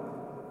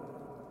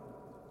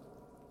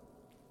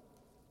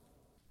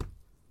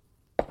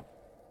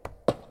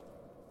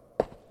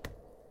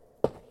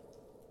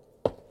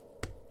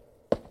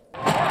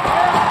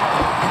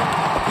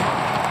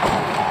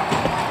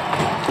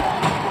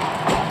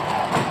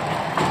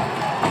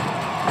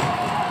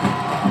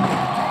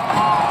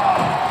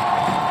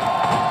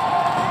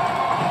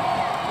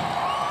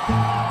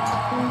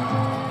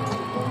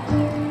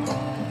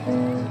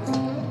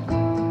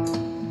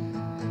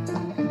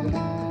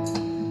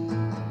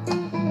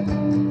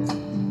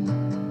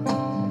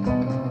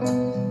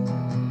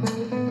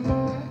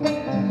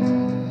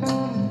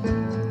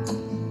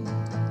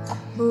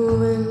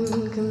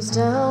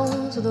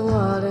 Down to the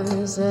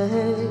water's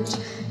edge,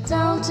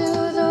 down to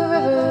the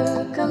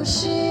river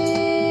comes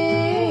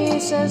she.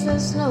 Says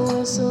there's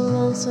nowhere so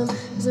lonesome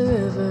as the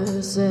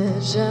river's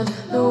edge, and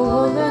no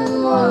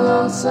woman more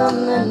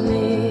lonesome than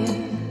me.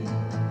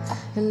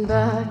 And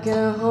back at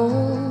her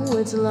home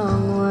with a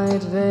long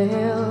white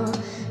veil,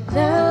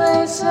 there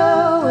lays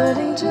her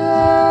wedding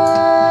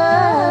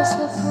dress.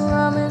 The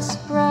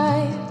promised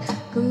bride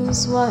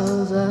comes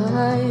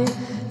wild-eyed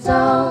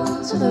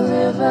down to the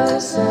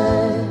river's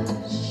edge.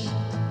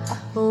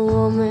 A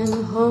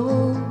woman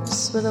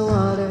hopes by the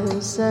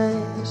water's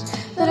edge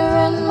that her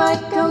end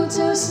might come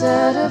to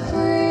set her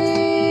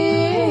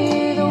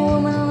free. The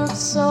woman looks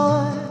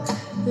sore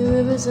at the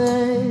river's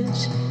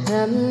edge,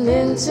 and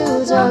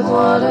into dark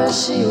water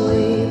she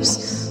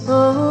weeps.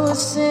 Oh,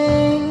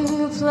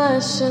 sing of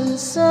flesh and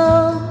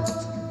soul,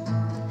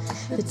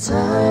 the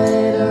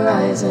tide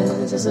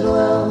arises as it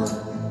will.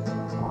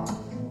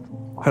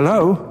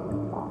 Hello?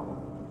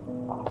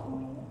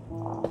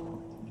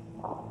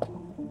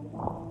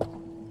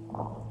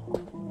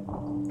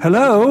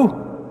 Hello?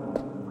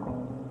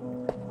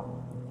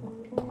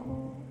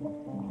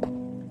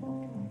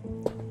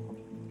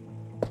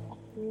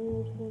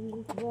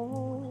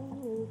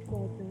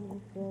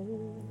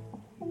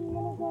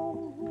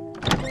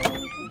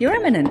 Your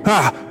Eminence.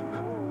 Ah!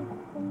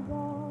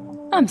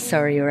 I'm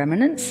sorry, Your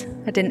Eminence.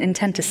 I didn't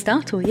intend to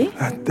startle you.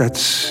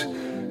 That's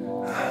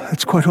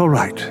quite all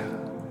right.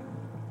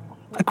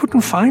 I couldn't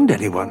find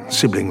anyone,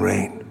 Sibling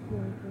Rain.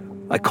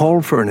 I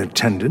called for an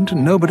attendant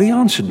and nobody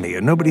answered me,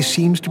 and nobody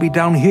seems to be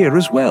down here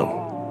as well.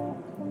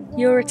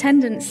 Your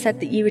attendant said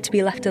that you were to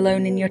be left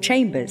alone in your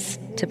chambers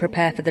to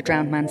prepare for the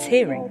drowned man's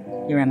hearing,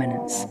 Your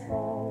Eminence,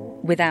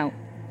 without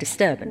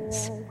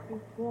disturbance.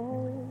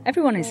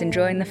 Everyone is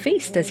enjoying the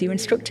feast as you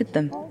instructed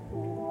them.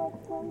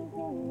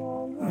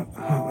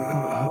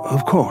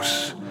 Of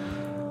course.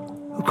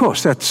 Of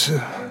course, that's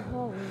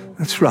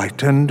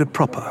right and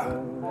proper.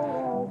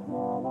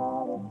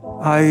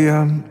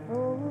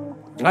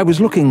 I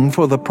was looking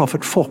for the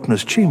Prophet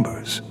Faulkner's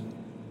chambers.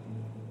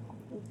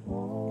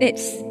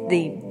 It's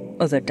the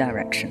other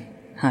direction,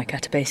 High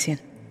Catabassian.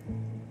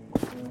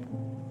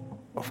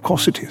 Of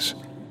course it is.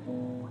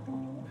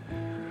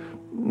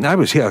 I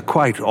was here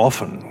quite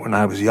often when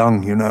I was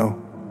young, you know.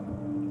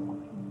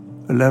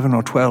 11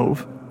 or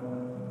 12,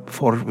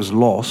 before it was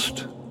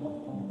lost.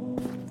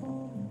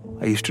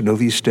 I used to know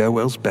these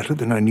stairwells better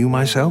than I knew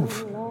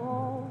myself.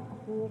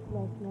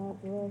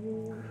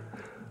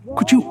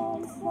 Could you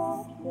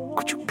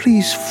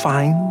please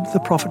find the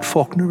Prophet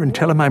Faulkner and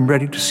tell him I'm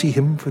ready to see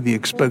him for the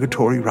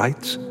expurgatory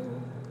rites?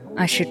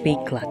 I should be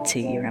glad to,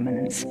 Your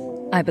Eminence.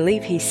 I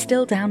believe he's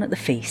still down at the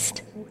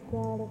feast.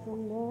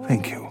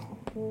 Thank you.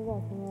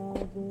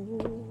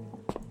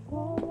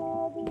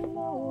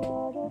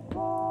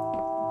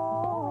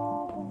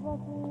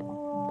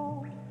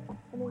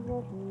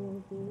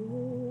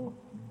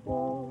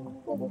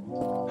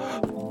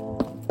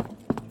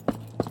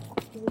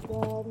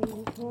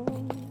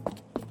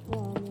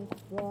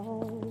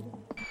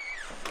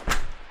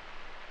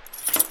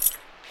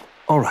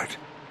 All right.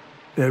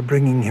 They're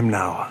bringing him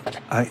now.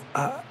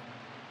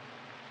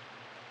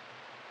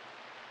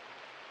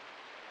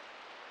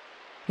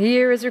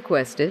 Here as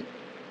requested.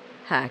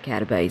 High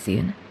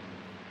Catabassian.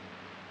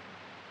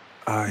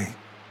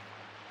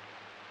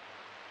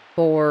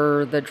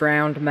 For the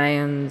drowned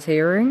man's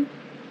hearing?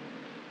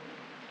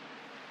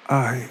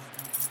 I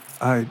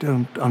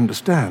don't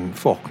understand,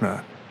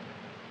 Faulkner.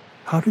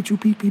 How did you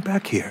beat me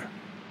back here?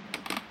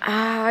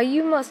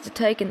 You must have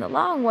taken the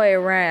long way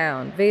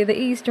around, via the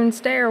eastern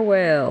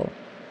stairwell.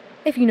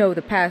 If you know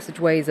the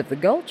passageways of the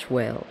Gulch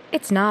well,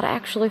 it's not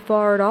actually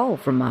far at all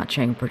from my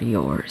chamber to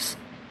yours.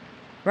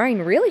 Rain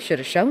really should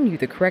have shown you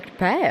the correct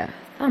path.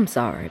 I'm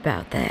sorry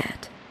about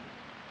that.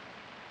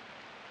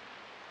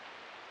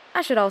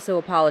 I should also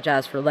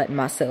apologize for letting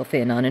myself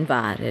in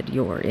uninvited,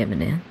 Your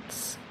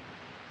Eminence.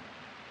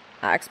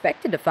 I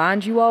expected to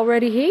find you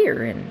already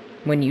here, and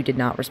when you did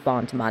not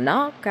respond to my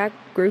knock, I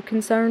grew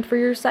concerned for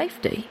your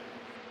safety.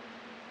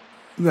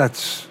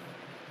 That's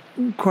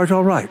quite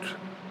all right.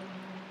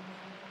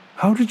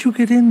 How did you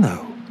get in,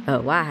 though?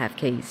 Oh, I have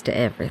keys to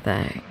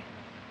everything.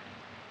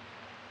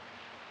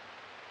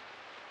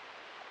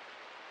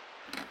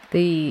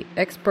 The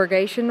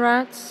expurgation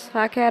rites,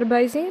 High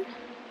Catabazian?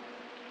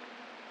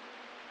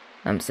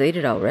 I'm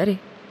seated already.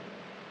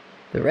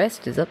 The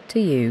rest is up to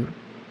you.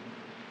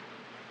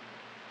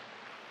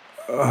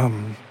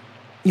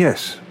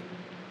 Yes.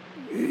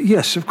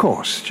 Yes, of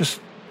course.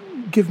 Just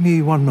give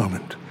me one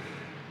moment.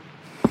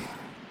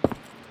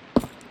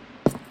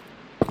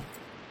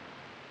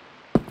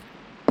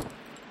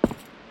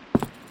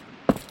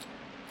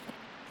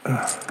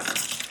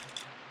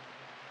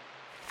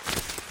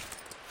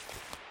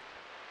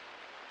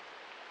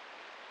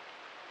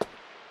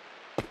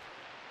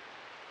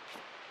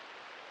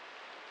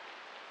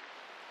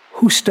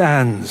 Who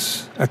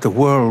stands at the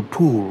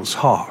whirlpool's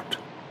heart?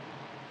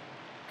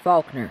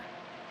 Faulkner,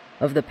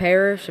 of the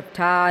parish of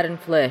Tide and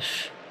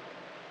Flesh.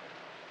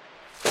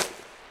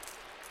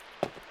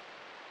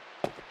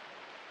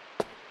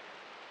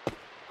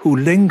 Who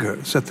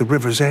lingers at the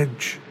river's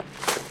edge?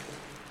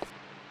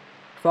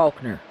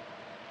 Faulkner,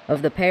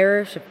 of the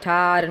parish of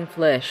Tide and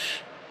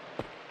Flesh.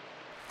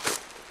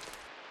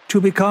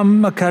 To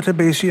become a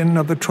Catabazian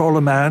of the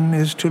Trollerman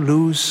is to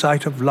lose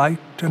sight of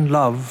light and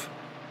love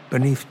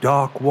beneath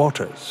dark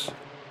waters.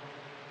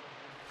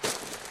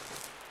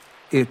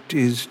 It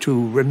is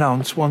to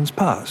renounce one's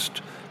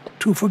past,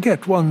 to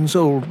forget one's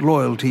old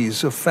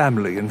loyalties of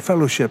family and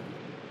fellowship,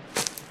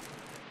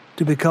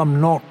 to become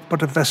naught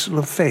but a vessel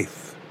of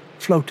faith,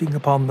 floating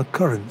upon the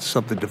currents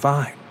of the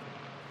divine.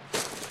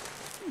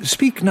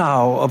 Speak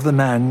now of the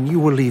man you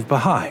will leave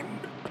behind,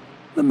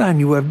 the man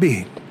you have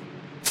been.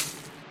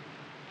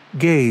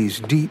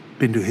 Gaze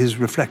deep into his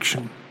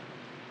reflection.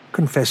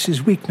 Confess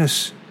his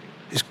weakness,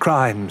 his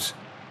crimes,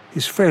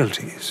 his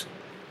frailties.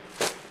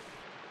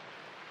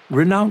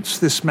 Renounce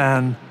this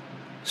man,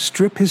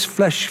 strip his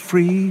flesh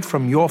free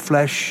from your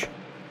flesh,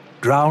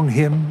 drown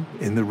him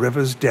in the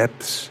river's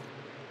depths,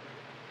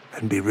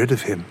 and be rid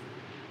of him.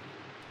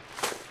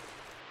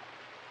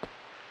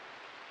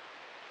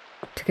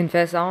 To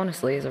confess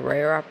honestly is a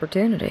rare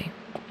opportunity.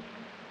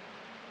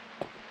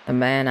 The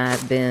man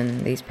I've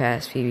been these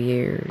past few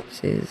years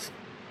is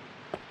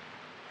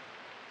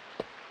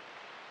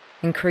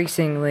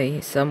increasingly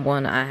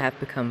someone I have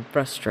become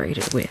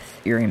frustrated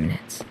with, Your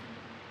Eminence.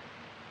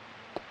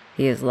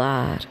 He has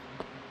lied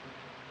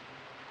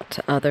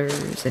to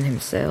others and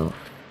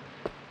himself.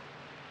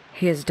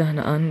 He has done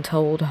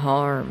untold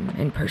harm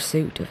in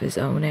pursuit of his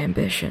own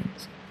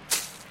ambitions.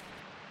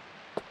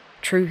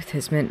 Truth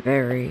has meant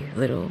very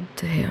little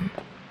to him.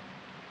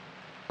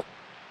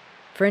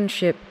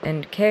 Friendship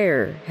and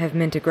care have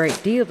meant a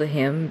great deal to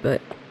him,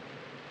 but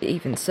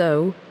even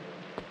so,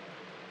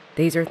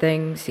 these are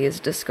things he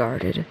has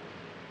discarded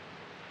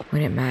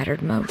when it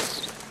mattered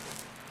most.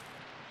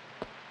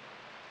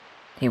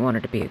 He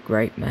wanted to be a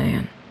great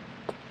man,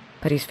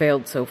 but he's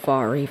failed so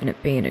far even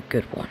at being a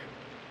good one.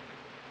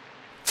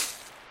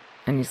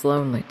 And he's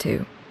lonely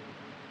too,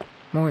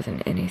 more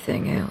than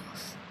anything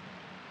else.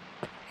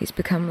 He's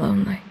become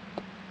lonely.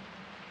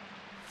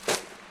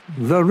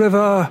 The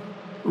river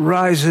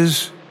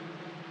rises.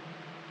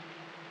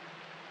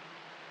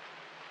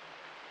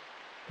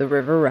 The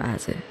river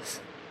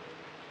rises.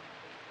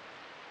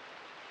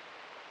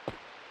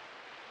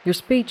 Your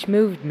speech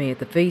moved me at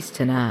the feast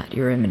tonight,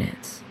 Your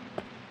Eminence.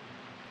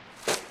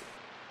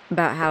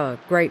 About how a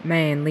great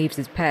man leaves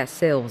his past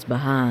selves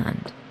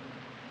behind.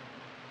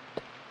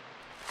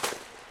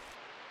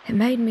 It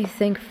made me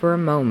think for a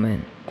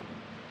moment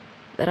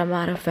that I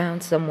might have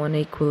found someone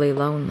equally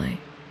lonely.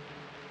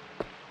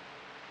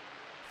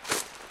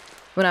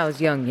 When I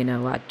was young,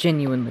 I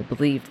genuinely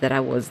believed that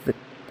I was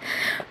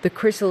the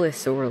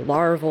chrysalis or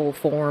larval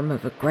form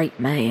of a great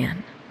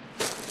man.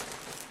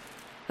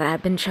 That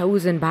I'd been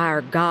chosen by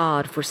our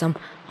God for some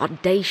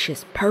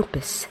audacious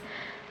purpose,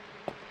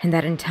 and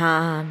that in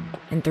time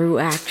and through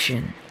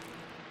action,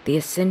 the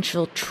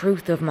essential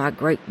truth of my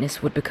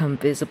greatness would become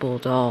visible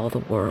to all the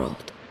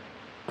world.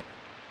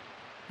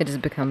 It has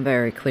become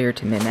very clear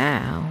to me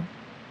now,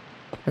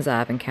 as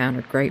I've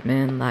encountered great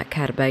men like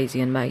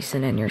Catabazian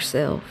Mason and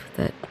yourself,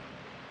 that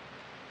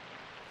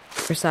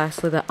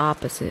precisely the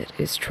opposite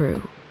is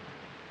true.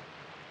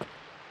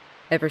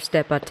 Every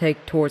step I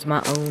take towards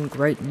my own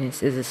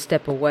greatness is a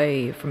step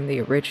away from the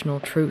original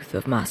truth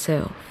of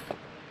myself.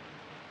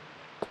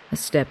 A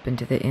step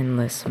into the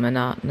endless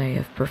monotony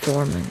of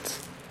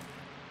performance.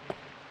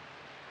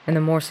 And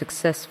the more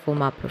successful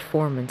my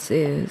performance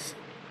is,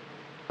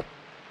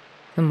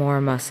 the more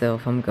of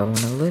myself I'm going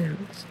to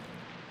lose.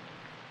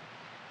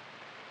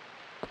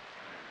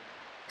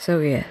 So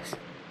yes,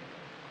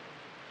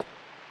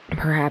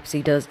 perhaps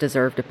he does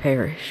deserve to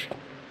perish,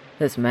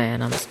 this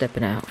man I'm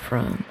stepping out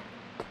from.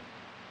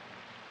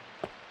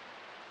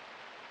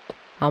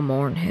 I'll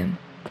mourn him,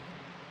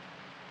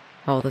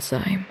 all the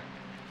same.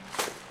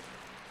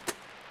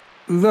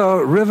 The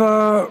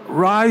river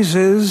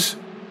rises.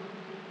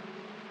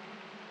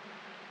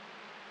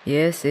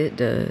 Yes, it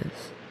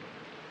does.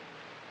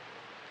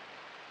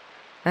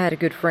 I had a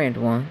good friend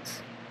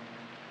once.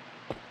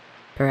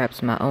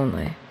 Perhaps my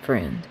only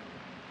friend.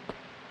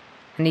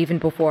 And even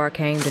before I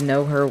came to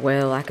know her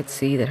well, I could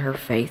see that her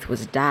faith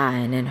was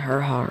dying in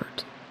her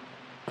heart.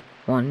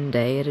 One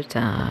day at a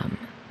time.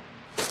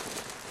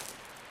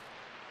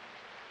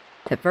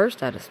 At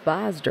first I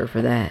despised her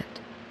for that.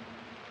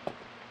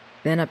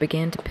 Then I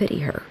began to pity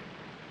her.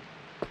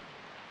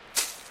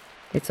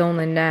 It's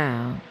only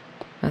now,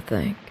 I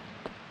think,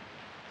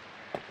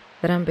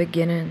 that I'm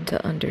beginning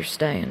to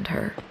understand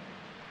her.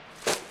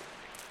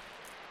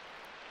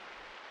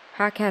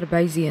 High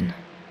Catabazian,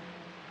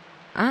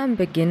 I'm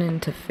beginning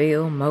to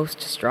feel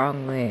most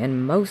strongly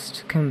and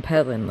most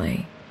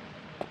compellingly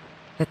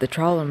that the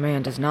Trawler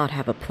Man does not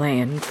have a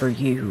plan for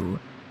you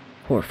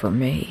or for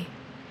me.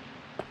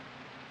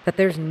 That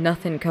there's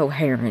nothing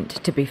coherent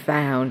to be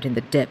found in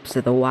the depths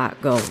of the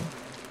White Gull.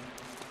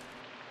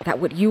 That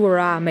what you or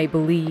I may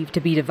believe to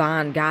be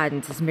divine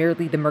guidance is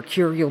merely the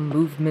mercurial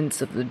movements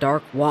of the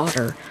dark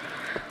water,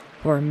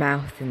 or a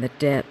mouth in the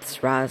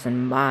depths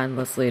rising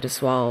mindlessly to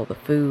swallow the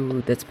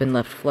food that's been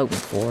left floating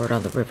for it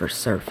on the river's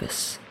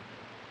surface.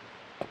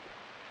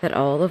 That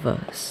all of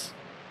us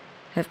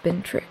have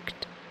been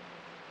tricked.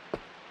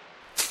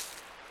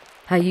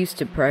 I used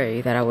to pray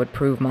that I would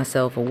prove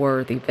myself a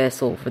worthy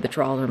vessel for the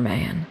Trawler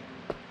Man.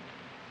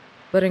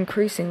 But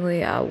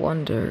increasingly I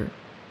wonder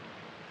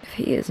if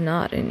he is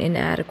not an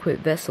inadequate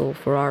vessel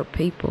for our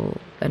people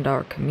and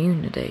our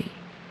community.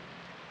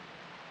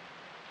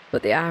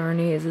 But the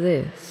irony is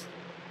this.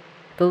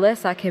 The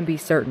less I can be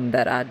certain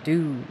that I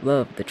do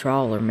love the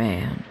Trawler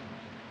Man,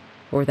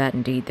 or that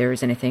indeed there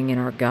is anything in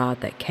our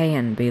God that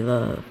can be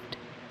loved,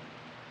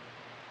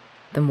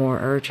 the more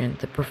urgent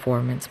the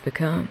performance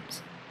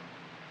becomes.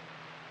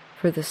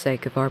 For the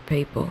sake of our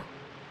people,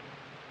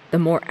 the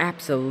more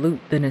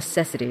absolute the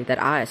necessity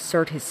that I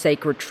assert his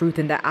sacred truth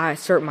and that I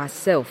assert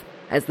myself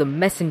as the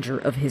messenger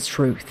of his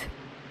truth.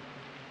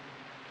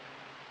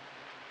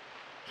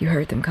 You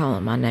heard them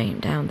calling my name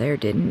down there,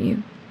 didn't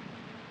you?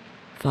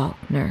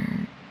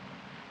 Faulkner,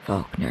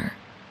 Faulkner.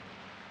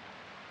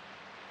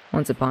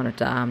 Once upon a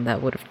time,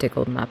 that would have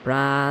tickled my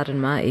pride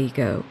and my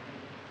ego.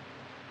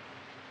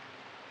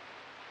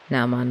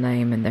 Now my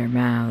name in their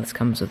mouths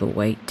comes with a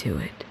weight to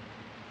it.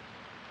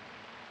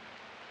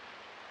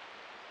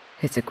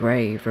 It's a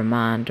grave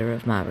reminder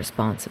of my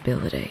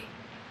responsibility.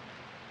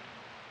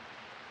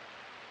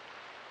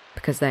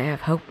 Because they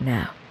have hope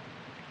now.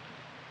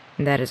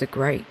 And that is a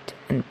great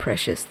and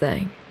precious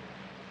thing.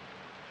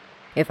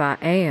 If I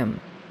am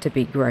to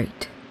be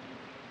great,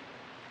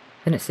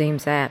 then it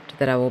seems apt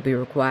that I will be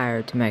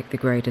required to make the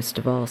greatest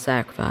of all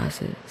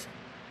sacrifices.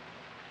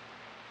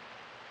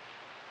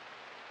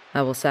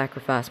 I will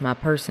sacrifice my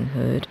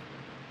personhood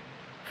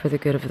for the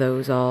good of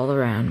those all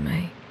around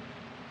me.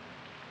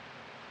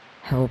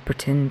 I will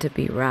pretend to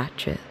be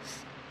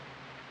righteous.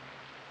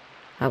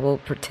 I will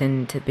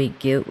pretend to be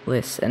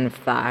guiltless and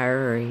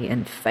fiery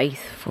and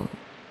faithful,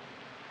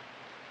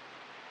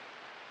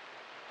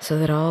 so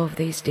that all of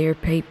these dear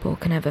people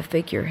can have a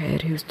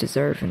figurehead who's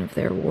deserving of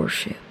their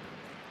worship.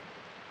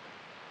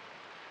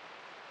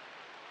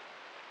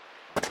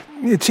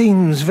 It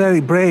seems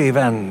very brave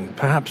and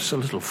perhaps a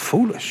little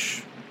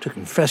foolish to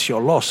confess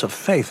your loss of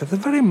faith at the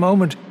very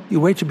moment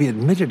you wait to be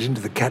admitted into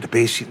the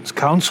Catabazians'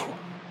 council.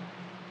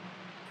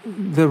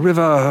 The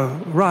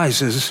river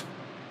rises.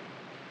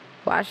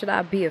 Why should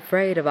I be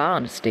afraid of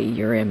honesty,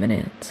 Your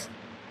Eminence?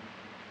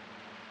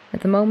 At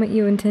the moment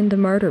you intend to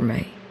murder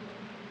me,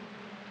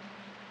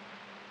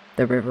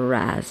 the river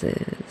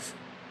rises.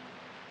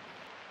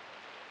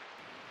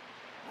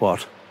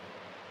 What?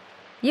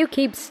 You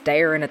keep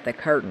staring at the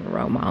curtain,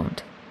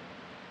 Romont.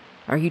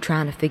 Are you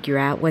trying to figure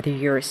out whether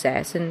your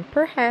assassin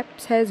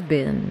perhaps has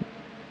been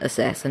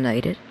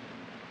assassinated?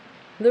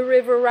 The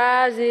river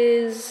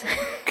rises.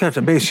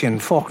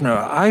 Catabazian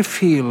Faulkner, I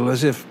feel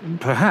as if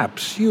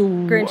perhaps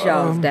you...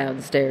 Grinshaw's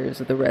downstairs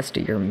with the rest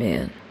of your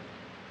men.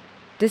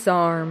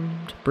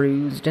 Disarmed,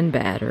 bruised and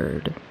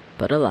battered,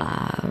 but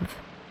alive.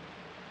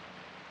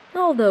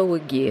 Although,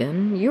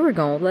 again, you were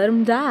going to let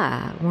him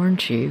die,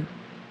 weren't you?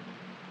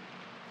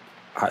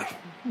 I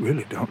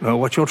really don't know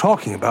what you're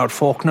talking about,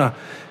 Faulkner.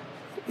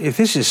 If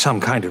this is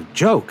some kind of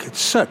joke, it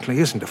certainly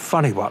isn't a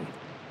funny one.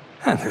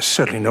 And there's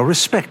certainly no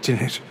respect in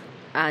it.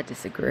 I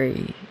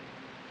disagree.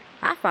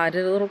 I find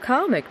it a little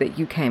comic that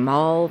you came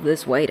all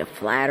this way to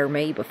flatter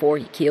me before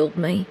you killed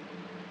me,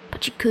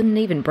 but you couldn't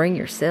even bring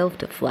yourself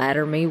to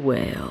flatter me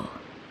well.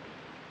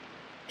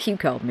 You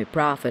called me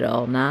prophet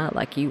all night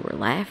like you were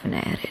laughing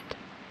at it.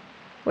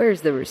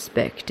 Where's the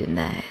respect in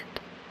that?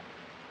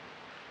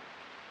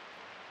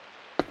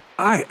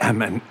 I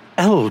am an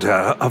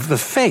elder of the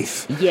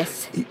faith.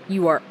 Yes,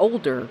 you are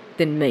older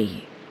than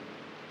me.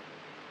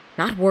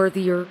 Not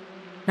worthier,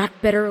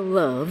 not better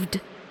loved,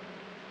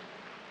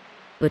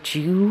 but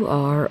you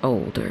are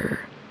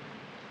older.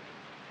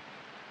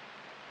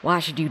 Why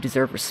should you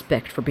deserve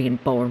respect for being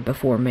born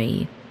before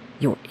me,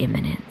 Your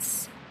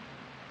Eminence,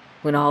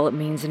 when all it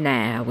means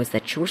now is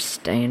that you're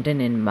standing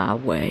in my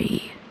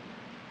way?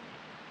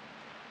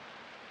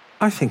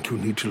 I think you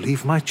need to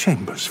leave my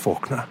chambers,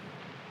 Faulkner.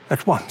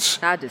 At once.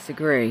 I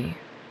disagree.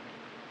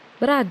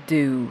 But I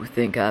do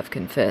think I've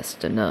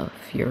confessed enough,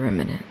 Your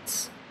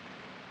Eminence.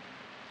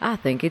 I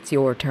think it's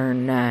your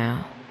turn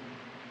now.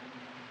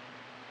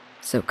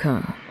 So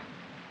come.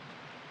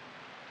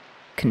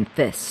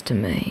 Confess to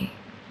me.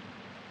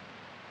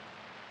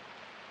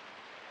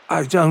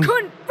 I don't...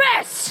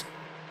 Confess!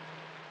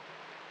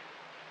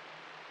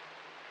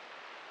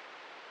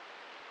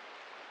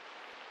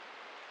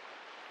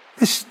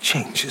 This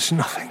changes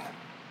nothing.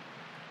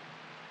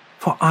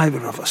 For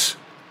either of us.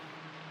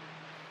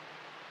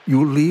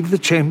 You'll leave the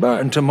chamber,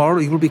 and tomorrow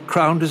you'll be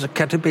crowned as a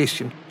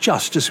Catabacian,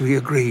 just as we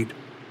agreed.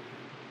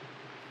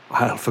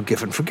 I'll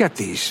forgive and forget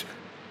these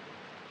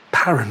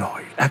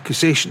paranoid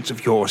accusations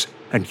of yours,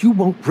 and you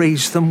won't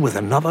raise them with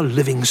another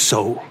living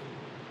soul.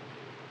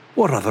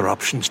 What other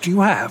options do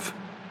you have?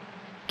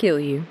 Kill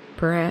you,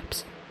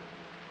 perhaps.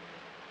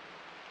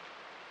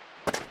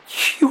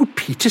 You'd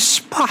be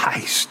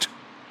despised.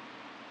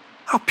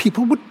 Our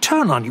people would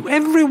turn on you,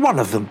 every one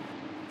of them.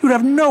 You'd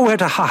have nowhere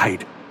to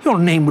hide. Your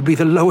name would be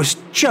the lowest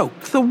joke,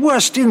 the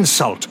worst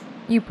insult.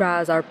 You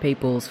prize our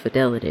people's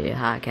fidelity,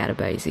 High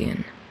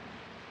Catabacian.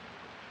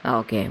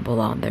 I'll gamble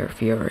on their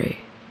fury.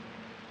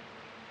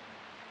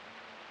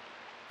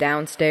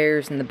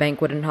 Downstairs in the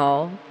banqueting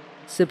hall,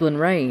 Siblin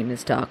Rain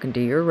is talking to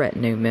your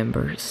retinue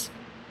members,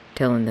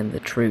 telling them the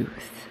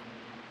truth.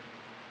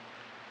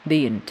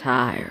 The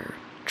entire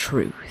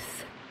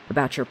truth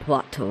about your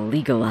plot to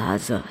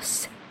legalize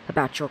us,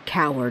 about your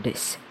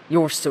cowardice,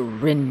 your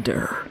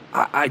surrender.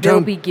 I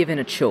don't... They'll be given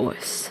a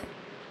choice.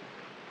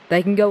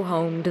 They can go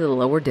home to the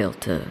lower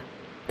Delta,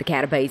 the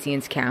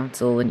Catabacians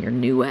Council, and your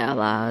new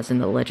allies in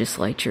the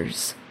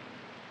legislatures.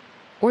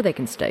 Or they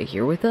can stay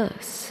here with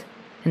us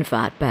and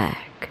fight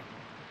back.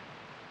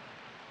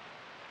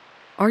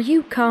 Are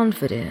you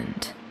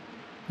confident,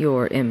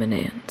 Your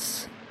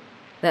Eminence,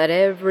 that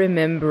every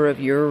member of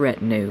your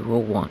retinue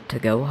will want to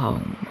go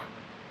home?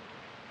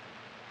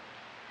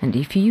 And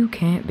if you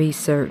can't be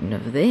certain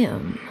of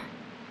them,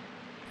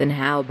 then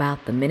how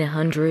about the many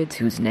hundreds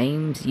whose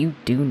names you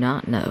do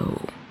not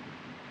know?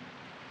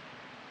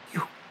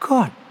 You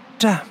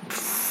goddamned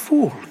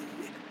fool.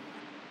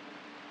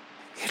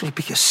 It'll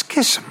be a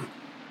schism.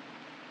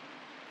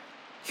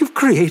 You've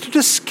created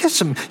a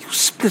schism. You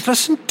split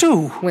us in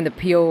two. When the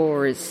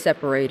pure is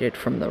separated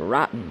from the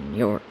rotten,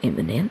 Your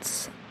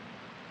Eminence,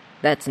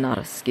 that's not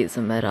a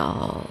schism at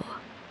all.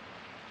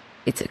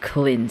 It's a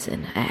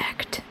cleansing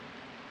act.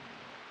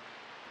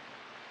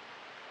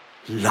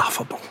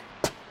 Laughable.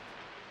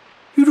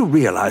 You do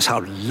realize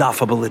how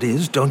laughable it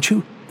is, don't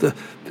you?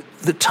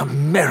 The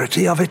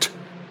temerity of it.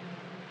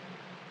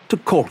 To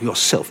call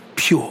yourself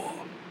pure.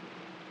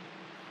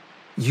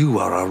 You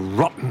are a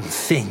rotten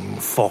thing,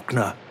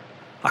 Faulkner.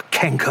 A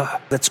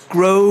canker that's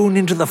grown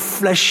into the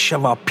flesh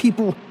of our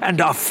people and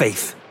our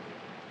faith.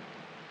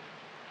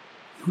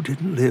 You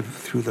didn't live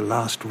through the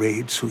last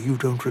raid, so you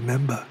don't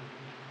remember.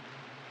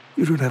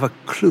 You don't have a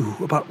clue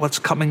about what's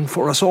coming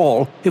for us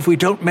all if we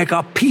don't make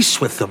our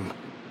peace with them.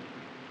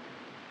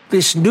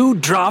 This new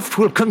draft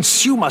will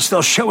consume us.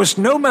 They'll show us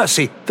no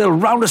mercy. They'll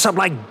round us up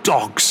like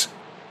dogs.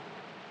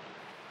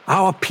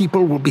 Our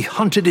people will be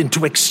hunted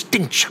into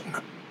extinction.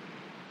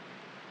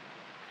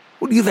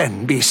 Will you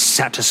then be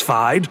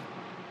satisfied?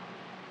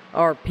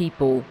 Our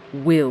people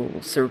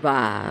will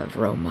survive,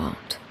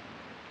 Romont.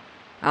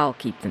 I'll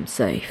keep them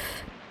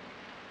safe.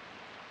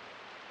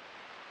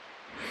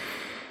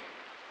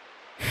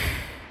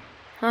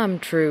 I'm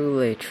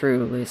truly,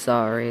 truly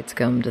sorry it's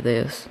come to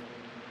this.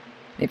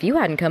 If you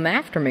hadn't come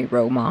after me,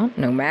 Romont,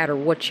 no matter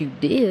what you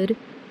did,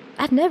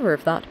 I'd never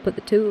have thought to put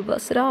the two of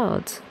us at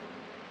odds.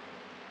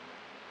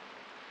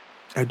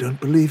 I don't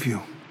believe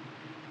you.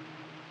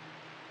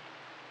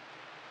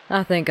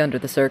 I think under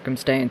the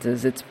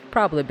circumstances, it's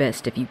probably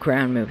best if you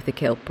crown me with the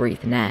kelp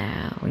wreath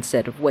now,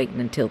 instead of waiting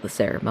until the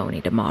ceremony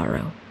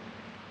tomorrow.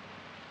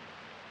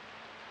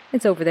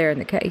 It's over there in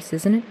the case,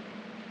 isn't it?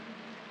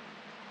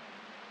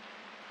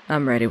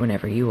 I'm ready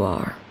whenever you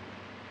are.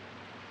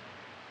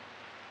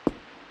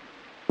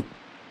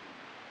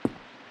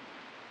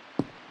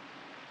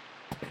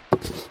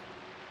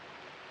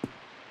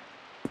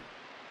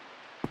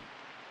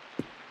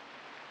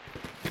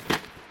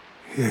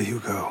 Here you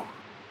go.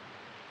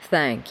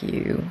 Thank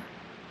you.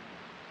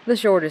 The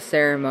shortest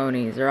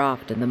ceremonies are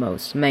often the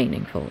most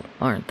meaningful,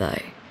 aren't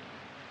they?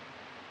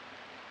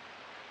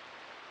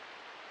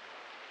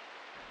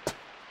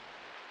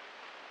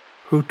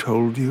 Who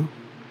told you?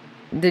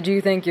 Did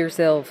you think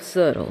yourself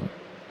subtle?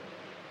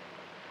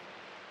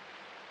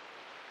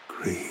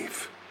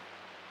 Grieve.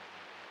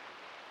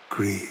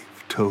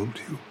 Grieve told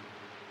you.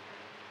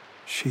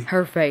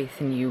 Her faith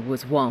in you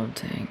was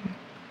wanting,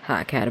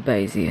 High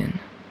Catabacian.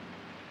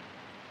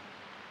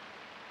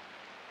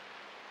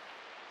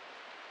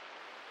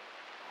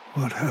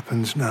 What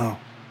happens now?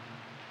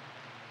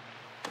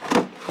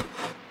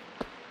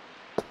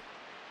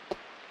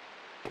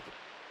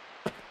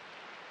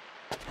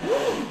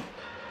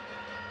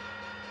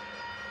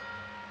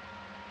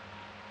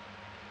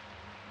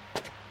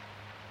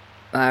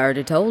 I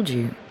already told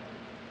you.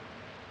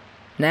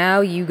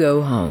 Now you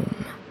go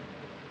home.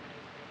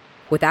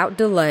 Without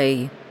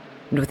delay,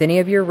 and with any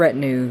of your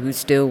retinue who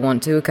still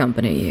want to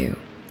accompany you.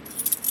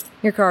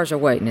 Your cars are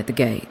waiting at the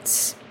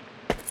gates.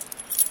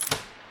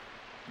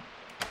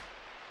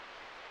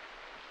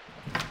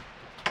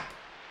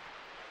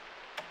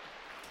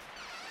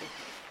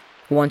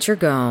 Once you're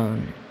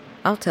gone,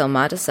 I'll tell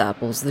my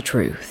disciples the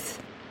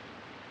truth.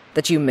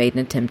 That you made an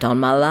attempt on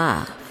my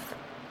life.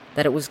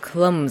 That it was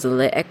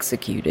clumsily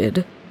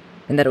executed.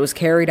 And that it was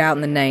carried out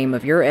in the name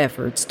of your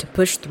efforts to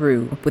push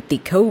through with the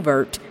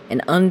covert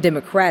and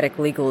undemocratic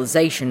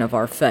legalization of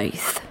our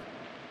faith.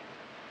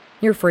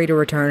 You're free to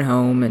return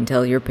home and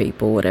tell your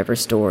people whatever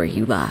story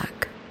you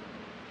like.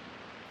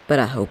 But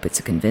I hope it's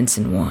a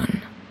convincing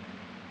one,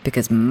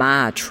 because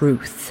my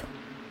truth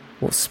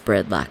will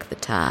spread like the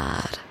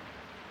tide.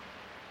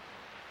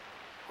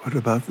 What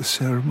about the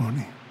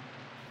ceremony?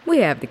 We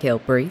have the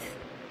kelp wreath.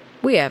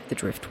 We have the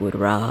driftwood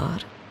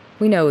rod.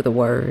 We know the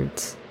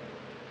words.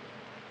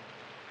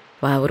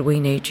 Why would we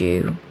need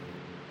you?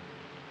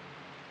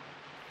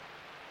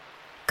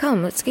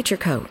 Come, let's get your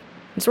coat.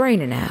 It's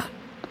raining out.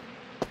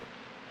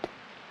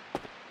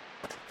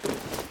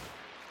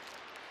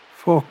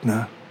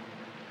 Faulkner,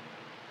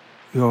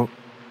 you're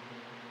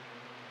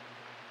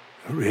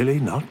really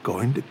not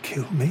going to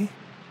kill me?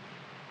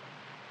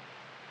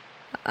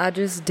 I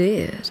just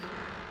did.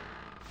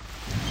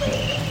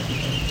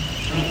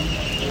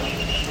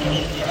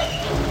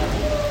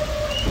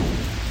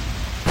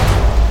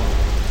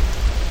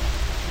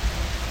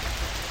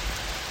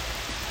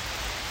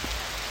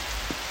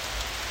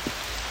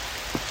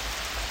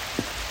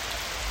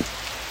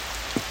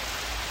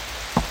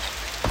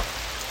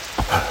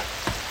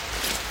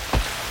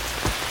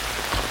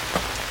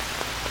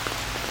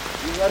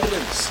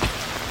 Evidence.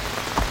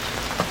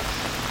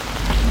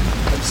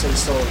 I'm so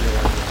sorry, Your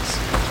Eminence.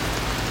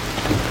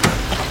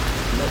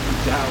 Let me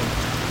down.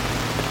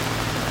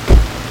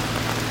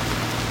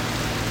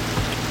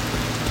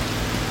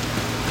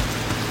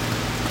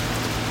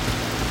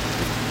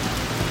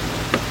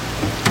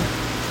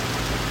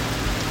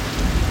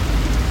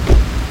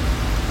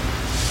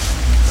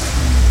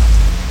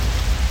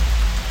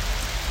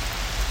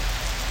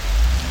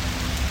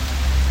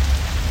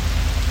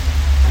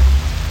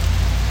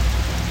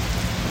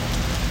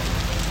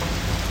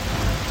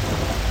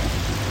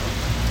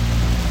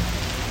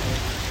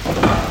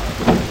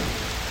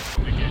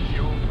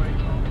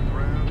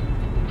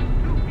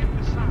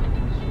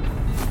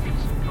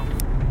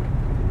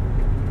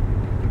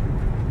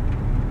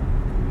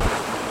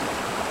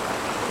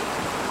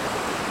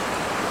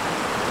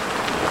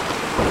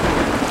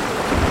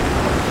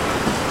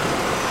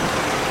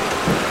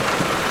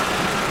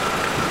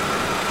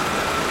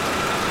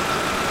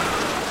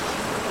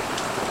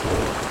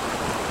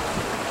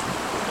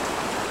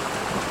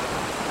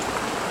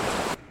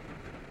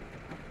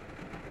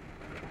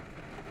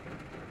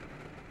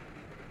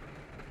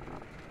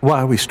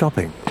 Why are we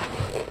stopping?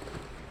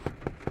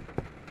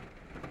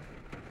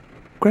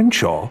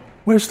 Crenshaw,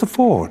 where's the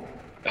ford?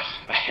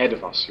 Ahead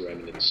of us, Your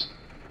Eminence.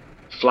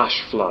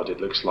 Flash flood, it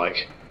looks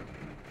like.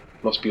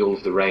 Must be all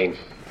of the rain.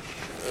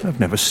 I've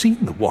never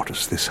seen the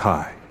waters this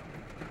high.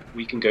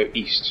 We can go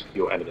east,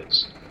 Your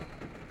Eminence.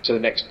 To the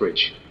next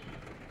bridge.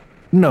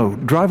 No,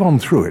 drive on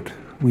through it.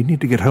 We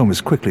need to get home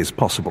as quickly as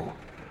possible.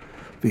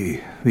 The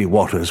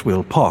waters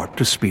will part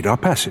to speed our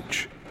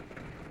passage.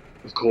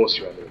 Of course,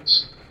 Your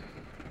Eminence.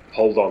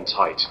 Hold on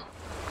tight.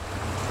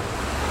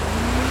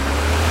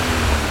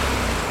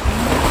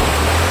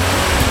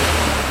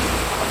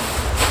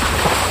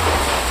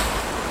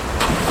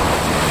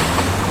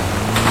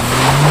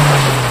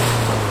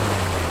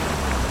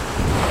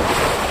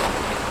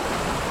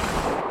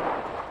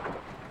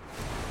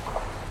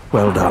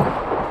 Well done.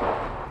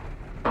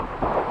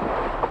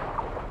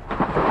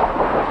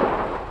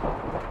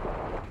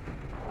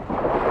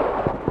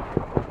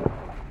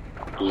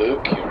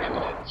 Look, Your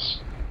Eminence.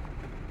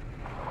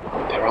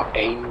 There are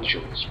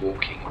angels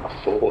walking in the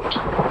fort.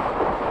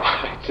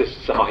 It's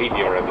a sign,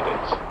 Your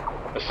Eminence.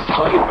 A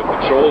sign that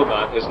the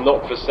trawlerman has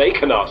not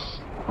forsaken us.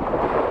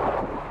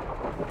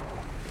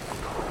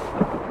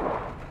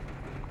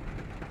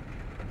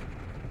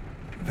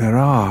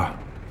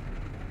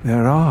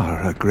 There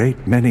are a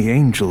great many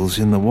angels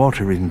in the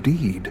water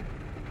indeed.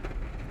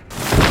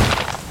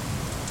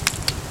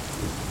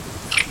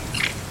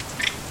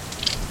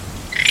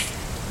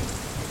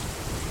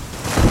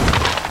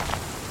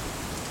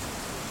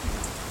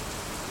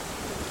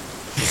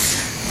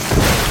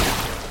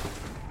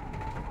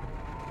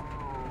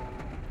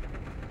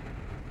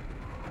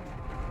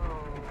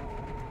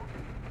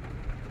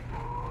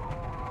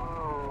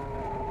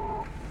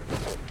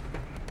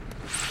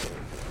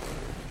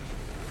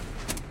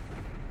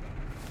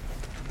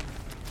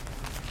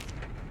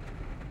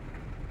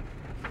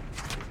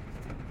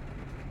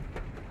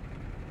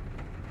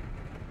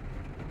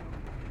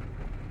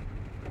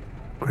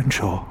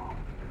 Crenshaw,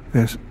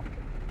 there's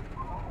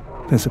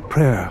a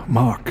prayer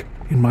mark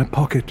in my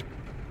pocket.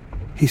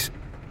 He's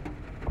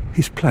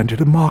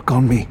planted a mark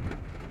on me.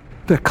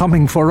 They're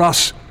coming for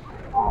us.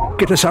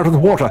 Get us out of the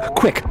water.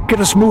 Quick,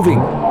 get us moving.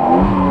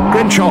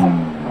 Grenshaw!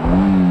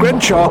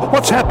 Grenshaw,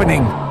 what's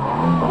happening?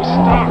 We're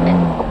stuck.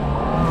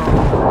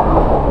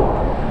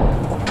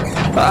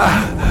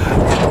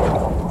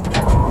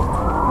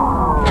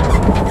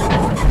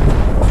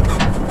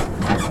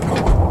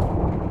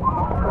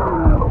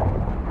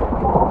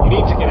 You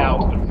need to get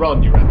out and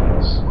run, your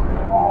eminence.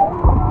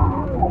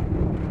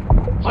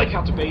 Hike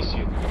out to base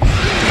you.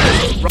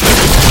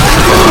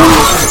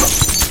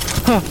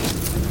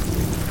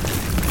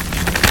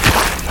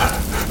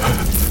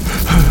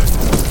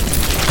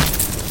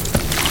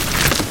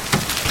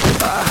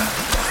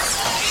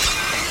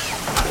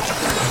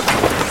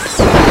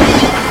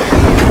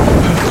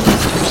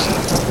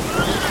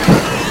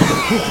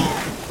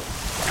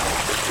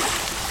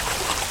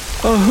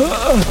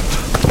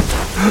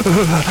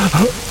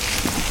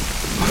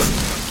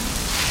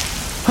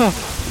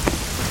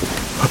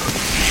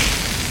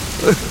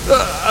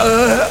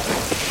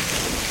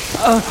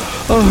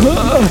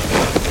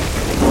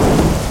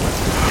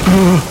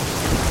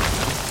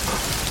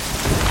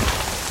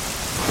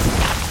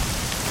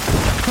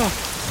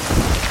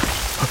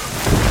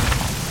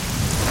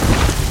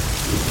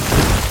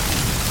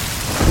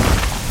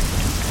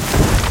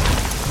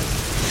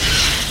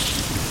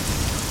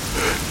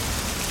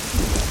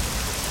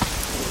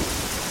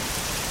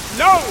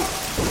 No!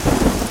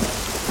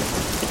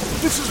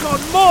 This has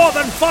gone more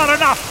than far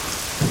enough!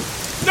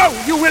 No,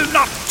 you will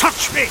not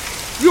touch me!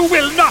 You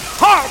will not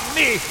harm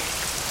me!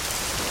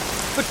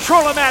 The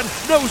Trawler Man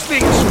knows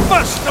me as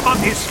first among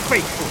his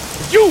faithful.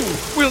 You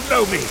will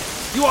know me!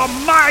 You are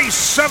my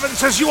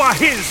servants as you are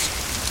his!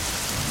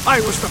 I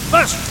was the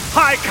first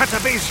High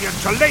Catabasian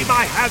to lay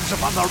my hands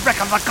upon the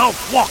wreck of the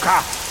Gulf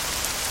Walker!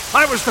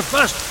 I was the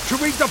first to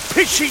read the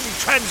pitching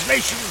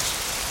translations!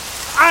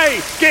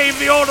 I gave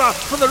the order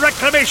for the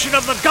reclamation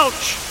of the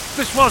gulch.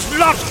 This was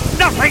not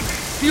nothing.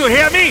 Do you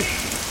hear me?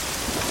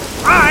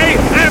 I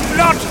am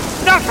not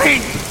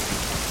nothing.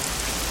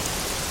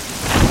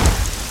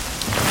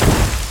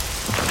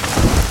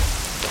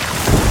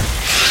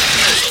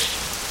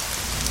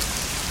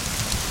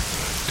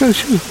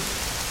 Don't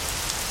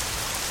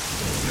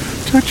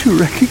you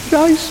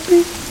recognize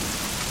me?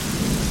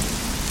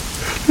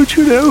 Don't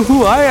you know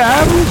who I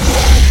am?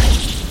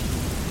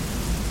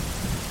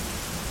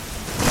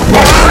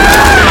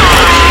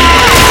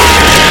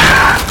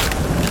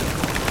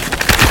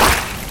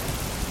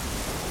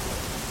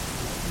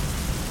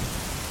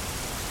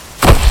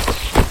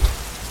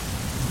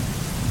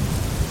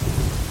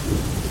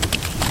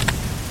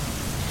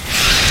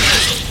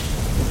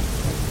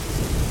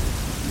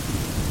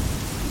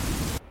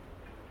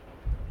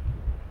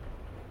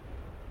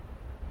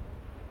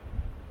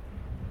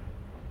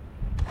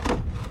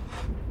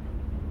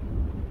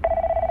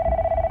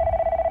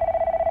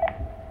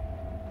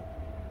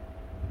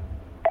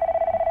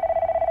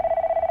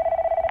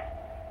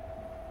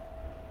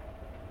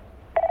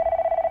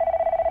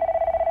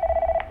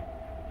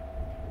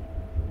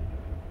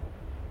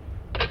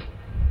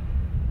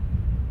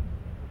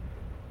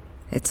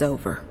 It's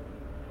over.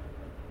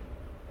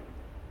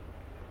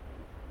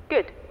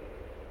 Good.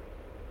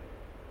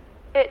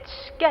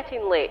 It's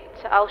getting late.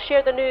 I'll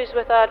share the news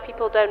with our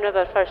people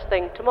downriver first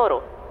thing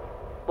tomorrow.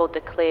 We'll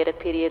declare a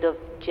period of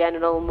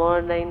general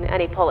mourning.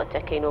 Any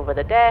politicking over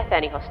the death,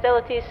 any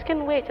hostilities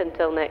can wait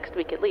until next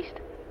week at least.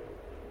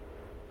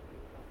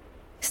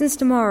 Since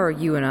tomorrow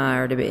you and I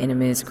are to be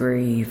enemies,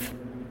 Grieve,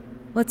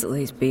 let's at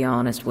least be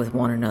honest with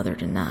one another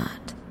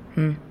tonight,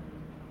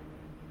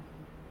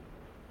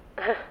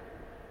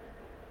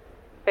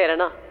 Fair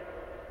enough.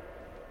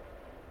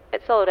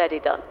 It's already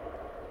done.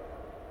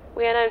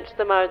 We announced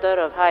the murder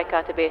of High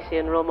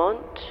Catabasian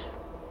Romont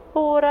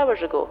 4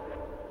 hours ago.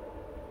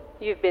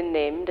 You've been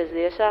named as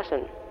the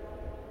assassin.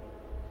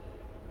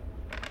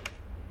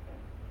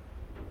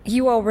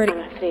 You already...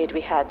 I'm afraid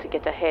we had to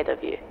get ahead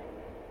of you.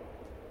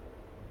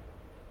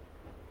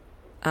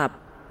 I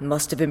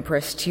must have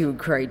impressed you a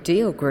great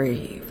deal,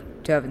 Grieve,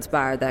 to have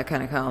inspired that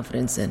kind of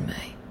confidence in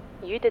me.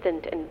 You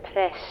didn't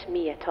impress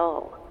me at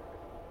all.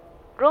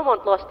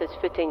 Romont lost his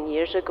footing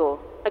years ago.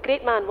 A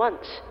great man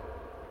once.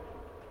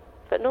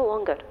 But no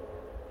longer.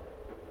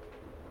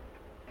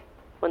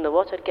 When the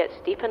water gets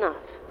deep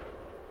enough,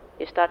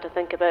 you start to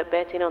think about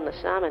betting on the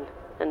salmon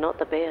and not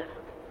the bear.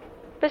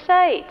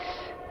 Besides,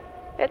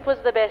 it was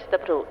the best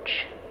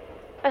approach.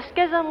 A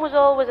schism was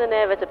always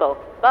inevitable,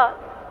 but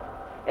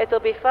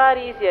it'll be far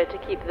easier to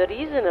keep the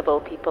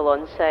reasonable people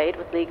on side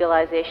with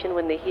legalization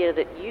when they hear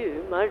that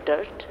you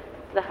murdered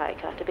the High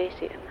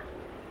Catabasian.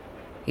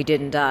 He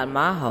didn't die in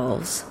my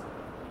halls.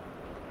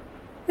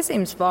 It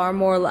seems far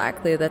more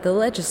likely that the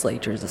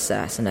legislatures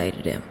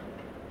assassinated him.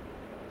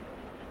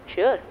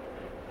 Sure.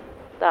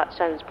 That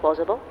sounds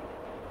plausible.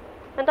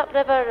 And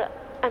upriver,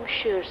 I'm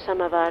sure some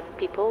of our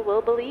people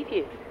will believe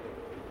you.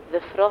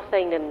 The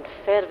frothing and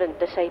fervent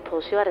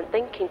disciples who aren't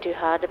thinking too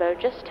hard about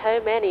just how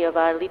many of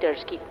our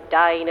leaders keep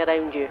dying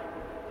around you.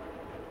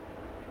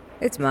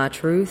 It's my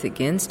truth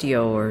against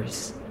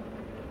yours.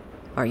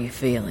 Are you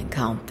feeling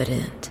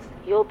confident?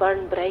 You'll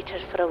burn brighter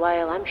for a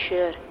while, I'm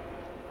sure.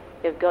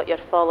 You've got your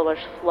followers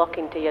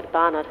flocking to your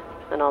banner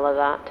and all of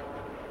that.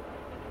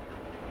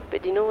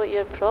 But do you know what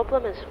your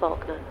problem is,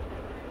 Faulkner?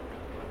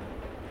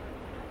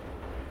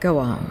 Go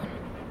on.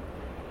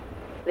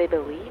 They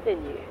believe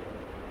in you.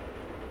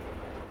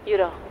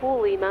 You're a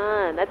holy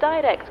man, a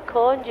direct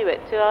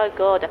conduit to our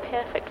God, a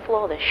perfect,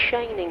 flawless,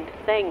 shining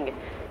thing,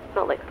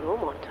 not like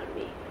Romont or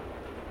me.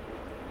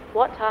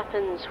 What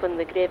happens when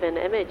the graven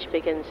image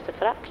begins to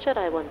fracture,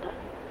 I wonder?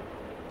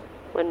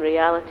 When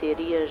reality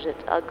rears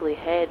its ugly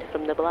head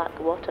from the black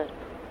water,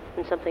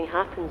 and something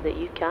happens that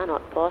you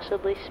cannot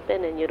possibly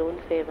spin in your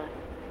own favour?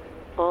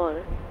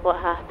 Or what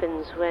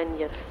happens when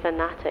your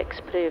fanatics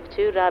prove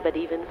too rabid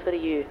even for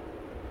you,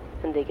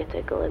 and they get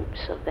a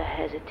glimpse of the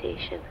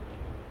hesitation,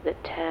 the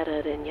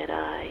terror in your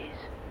eyes?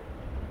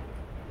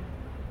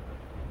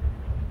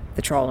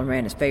 The trawler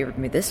man has favoured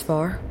me this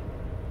far.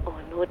 Oh,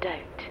 no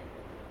doubt.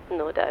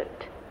 No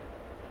doubt.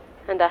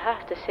 And I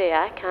have to say,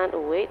 I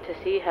can't wait to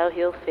see how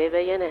he'll favour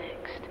you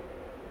next.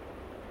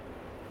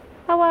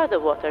 How are the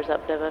waters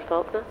upriver,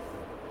 Faulkner?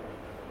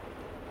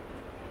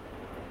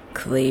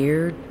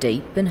 Clear,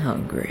 deep, and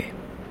hungry.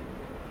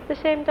 The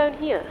same down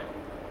here.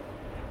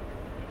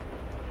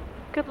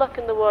 Good luck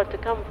in the war to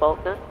come,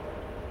 Faulkner.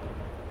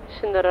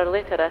 Sooner or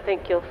later, I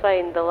think you'll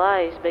find the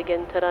lies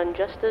begin to run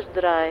just as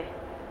dry.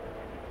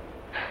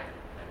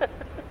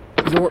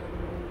 You're...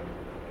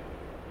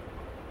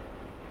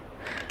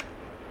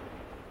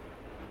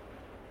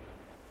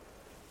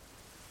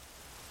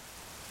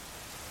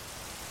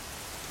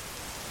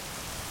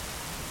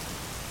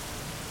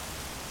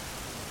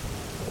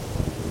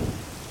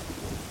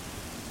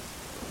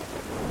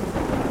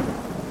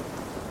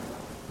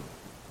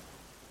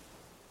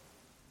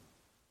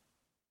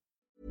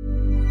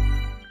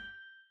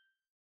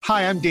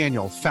 Hi, I'm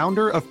Daniel,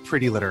 founder of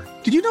Pretty Litter.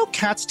 Did you know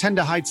cats tend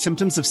to hide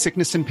symptoms of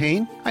sickness and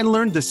pain? I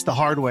learned this the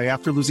hard way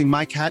after losing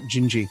my cat,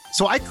 Gingy.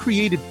 So I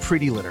created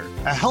Pretty Litter,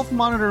 a health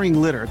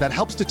monitoring litter that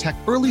helps detect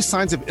early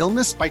signs of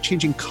illness by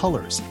changing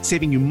colors,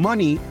 saving you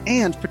money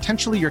and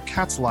potentially your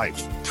cat's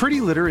life.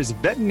 Pretty Litter is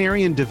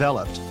veterinarian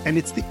developed, and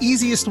it's the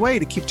easiest way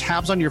to keep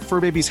tabs on your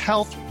fur baby's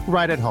health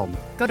right at home.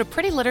 Go to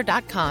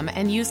prettylitter.com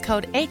and use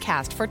code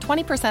ACAST for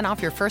 20%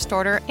 off your first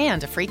order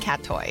and a free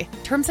cat toy.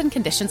 Terms and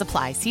conditions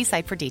apply. See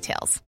site for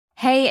details.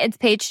 Hey, it's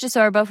Paige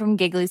DeSorbo from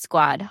Giggly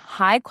Squad.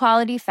 High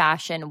quality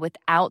fashion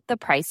without the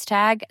price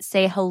tag.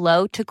 Say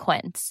hello to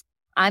Quince.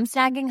 I'm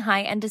snagging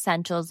high-end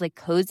essentials like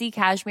cozy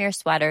cashmere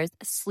sweaters,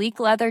 sleek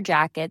leather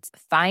jackets,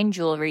 fine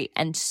jewelry,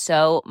 and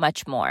so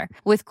much more.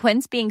 With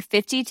Quince being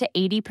 50 to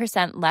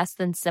 80% less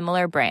than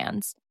similar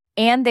brands.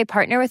 And they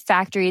partner with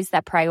factories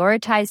that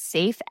prioritize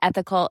safe,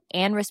 ethical,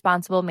 and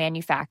responsible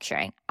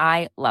manufacturing.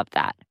 I love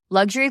that.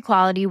 Luxury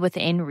quality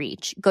within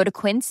reach. Go to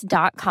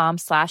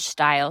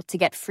quince.com/style to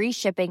get free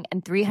shipping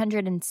and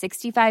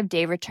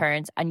 365-day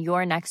returns on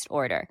your next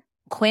order.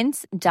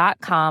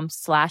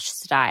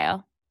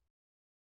 Quince.com/style.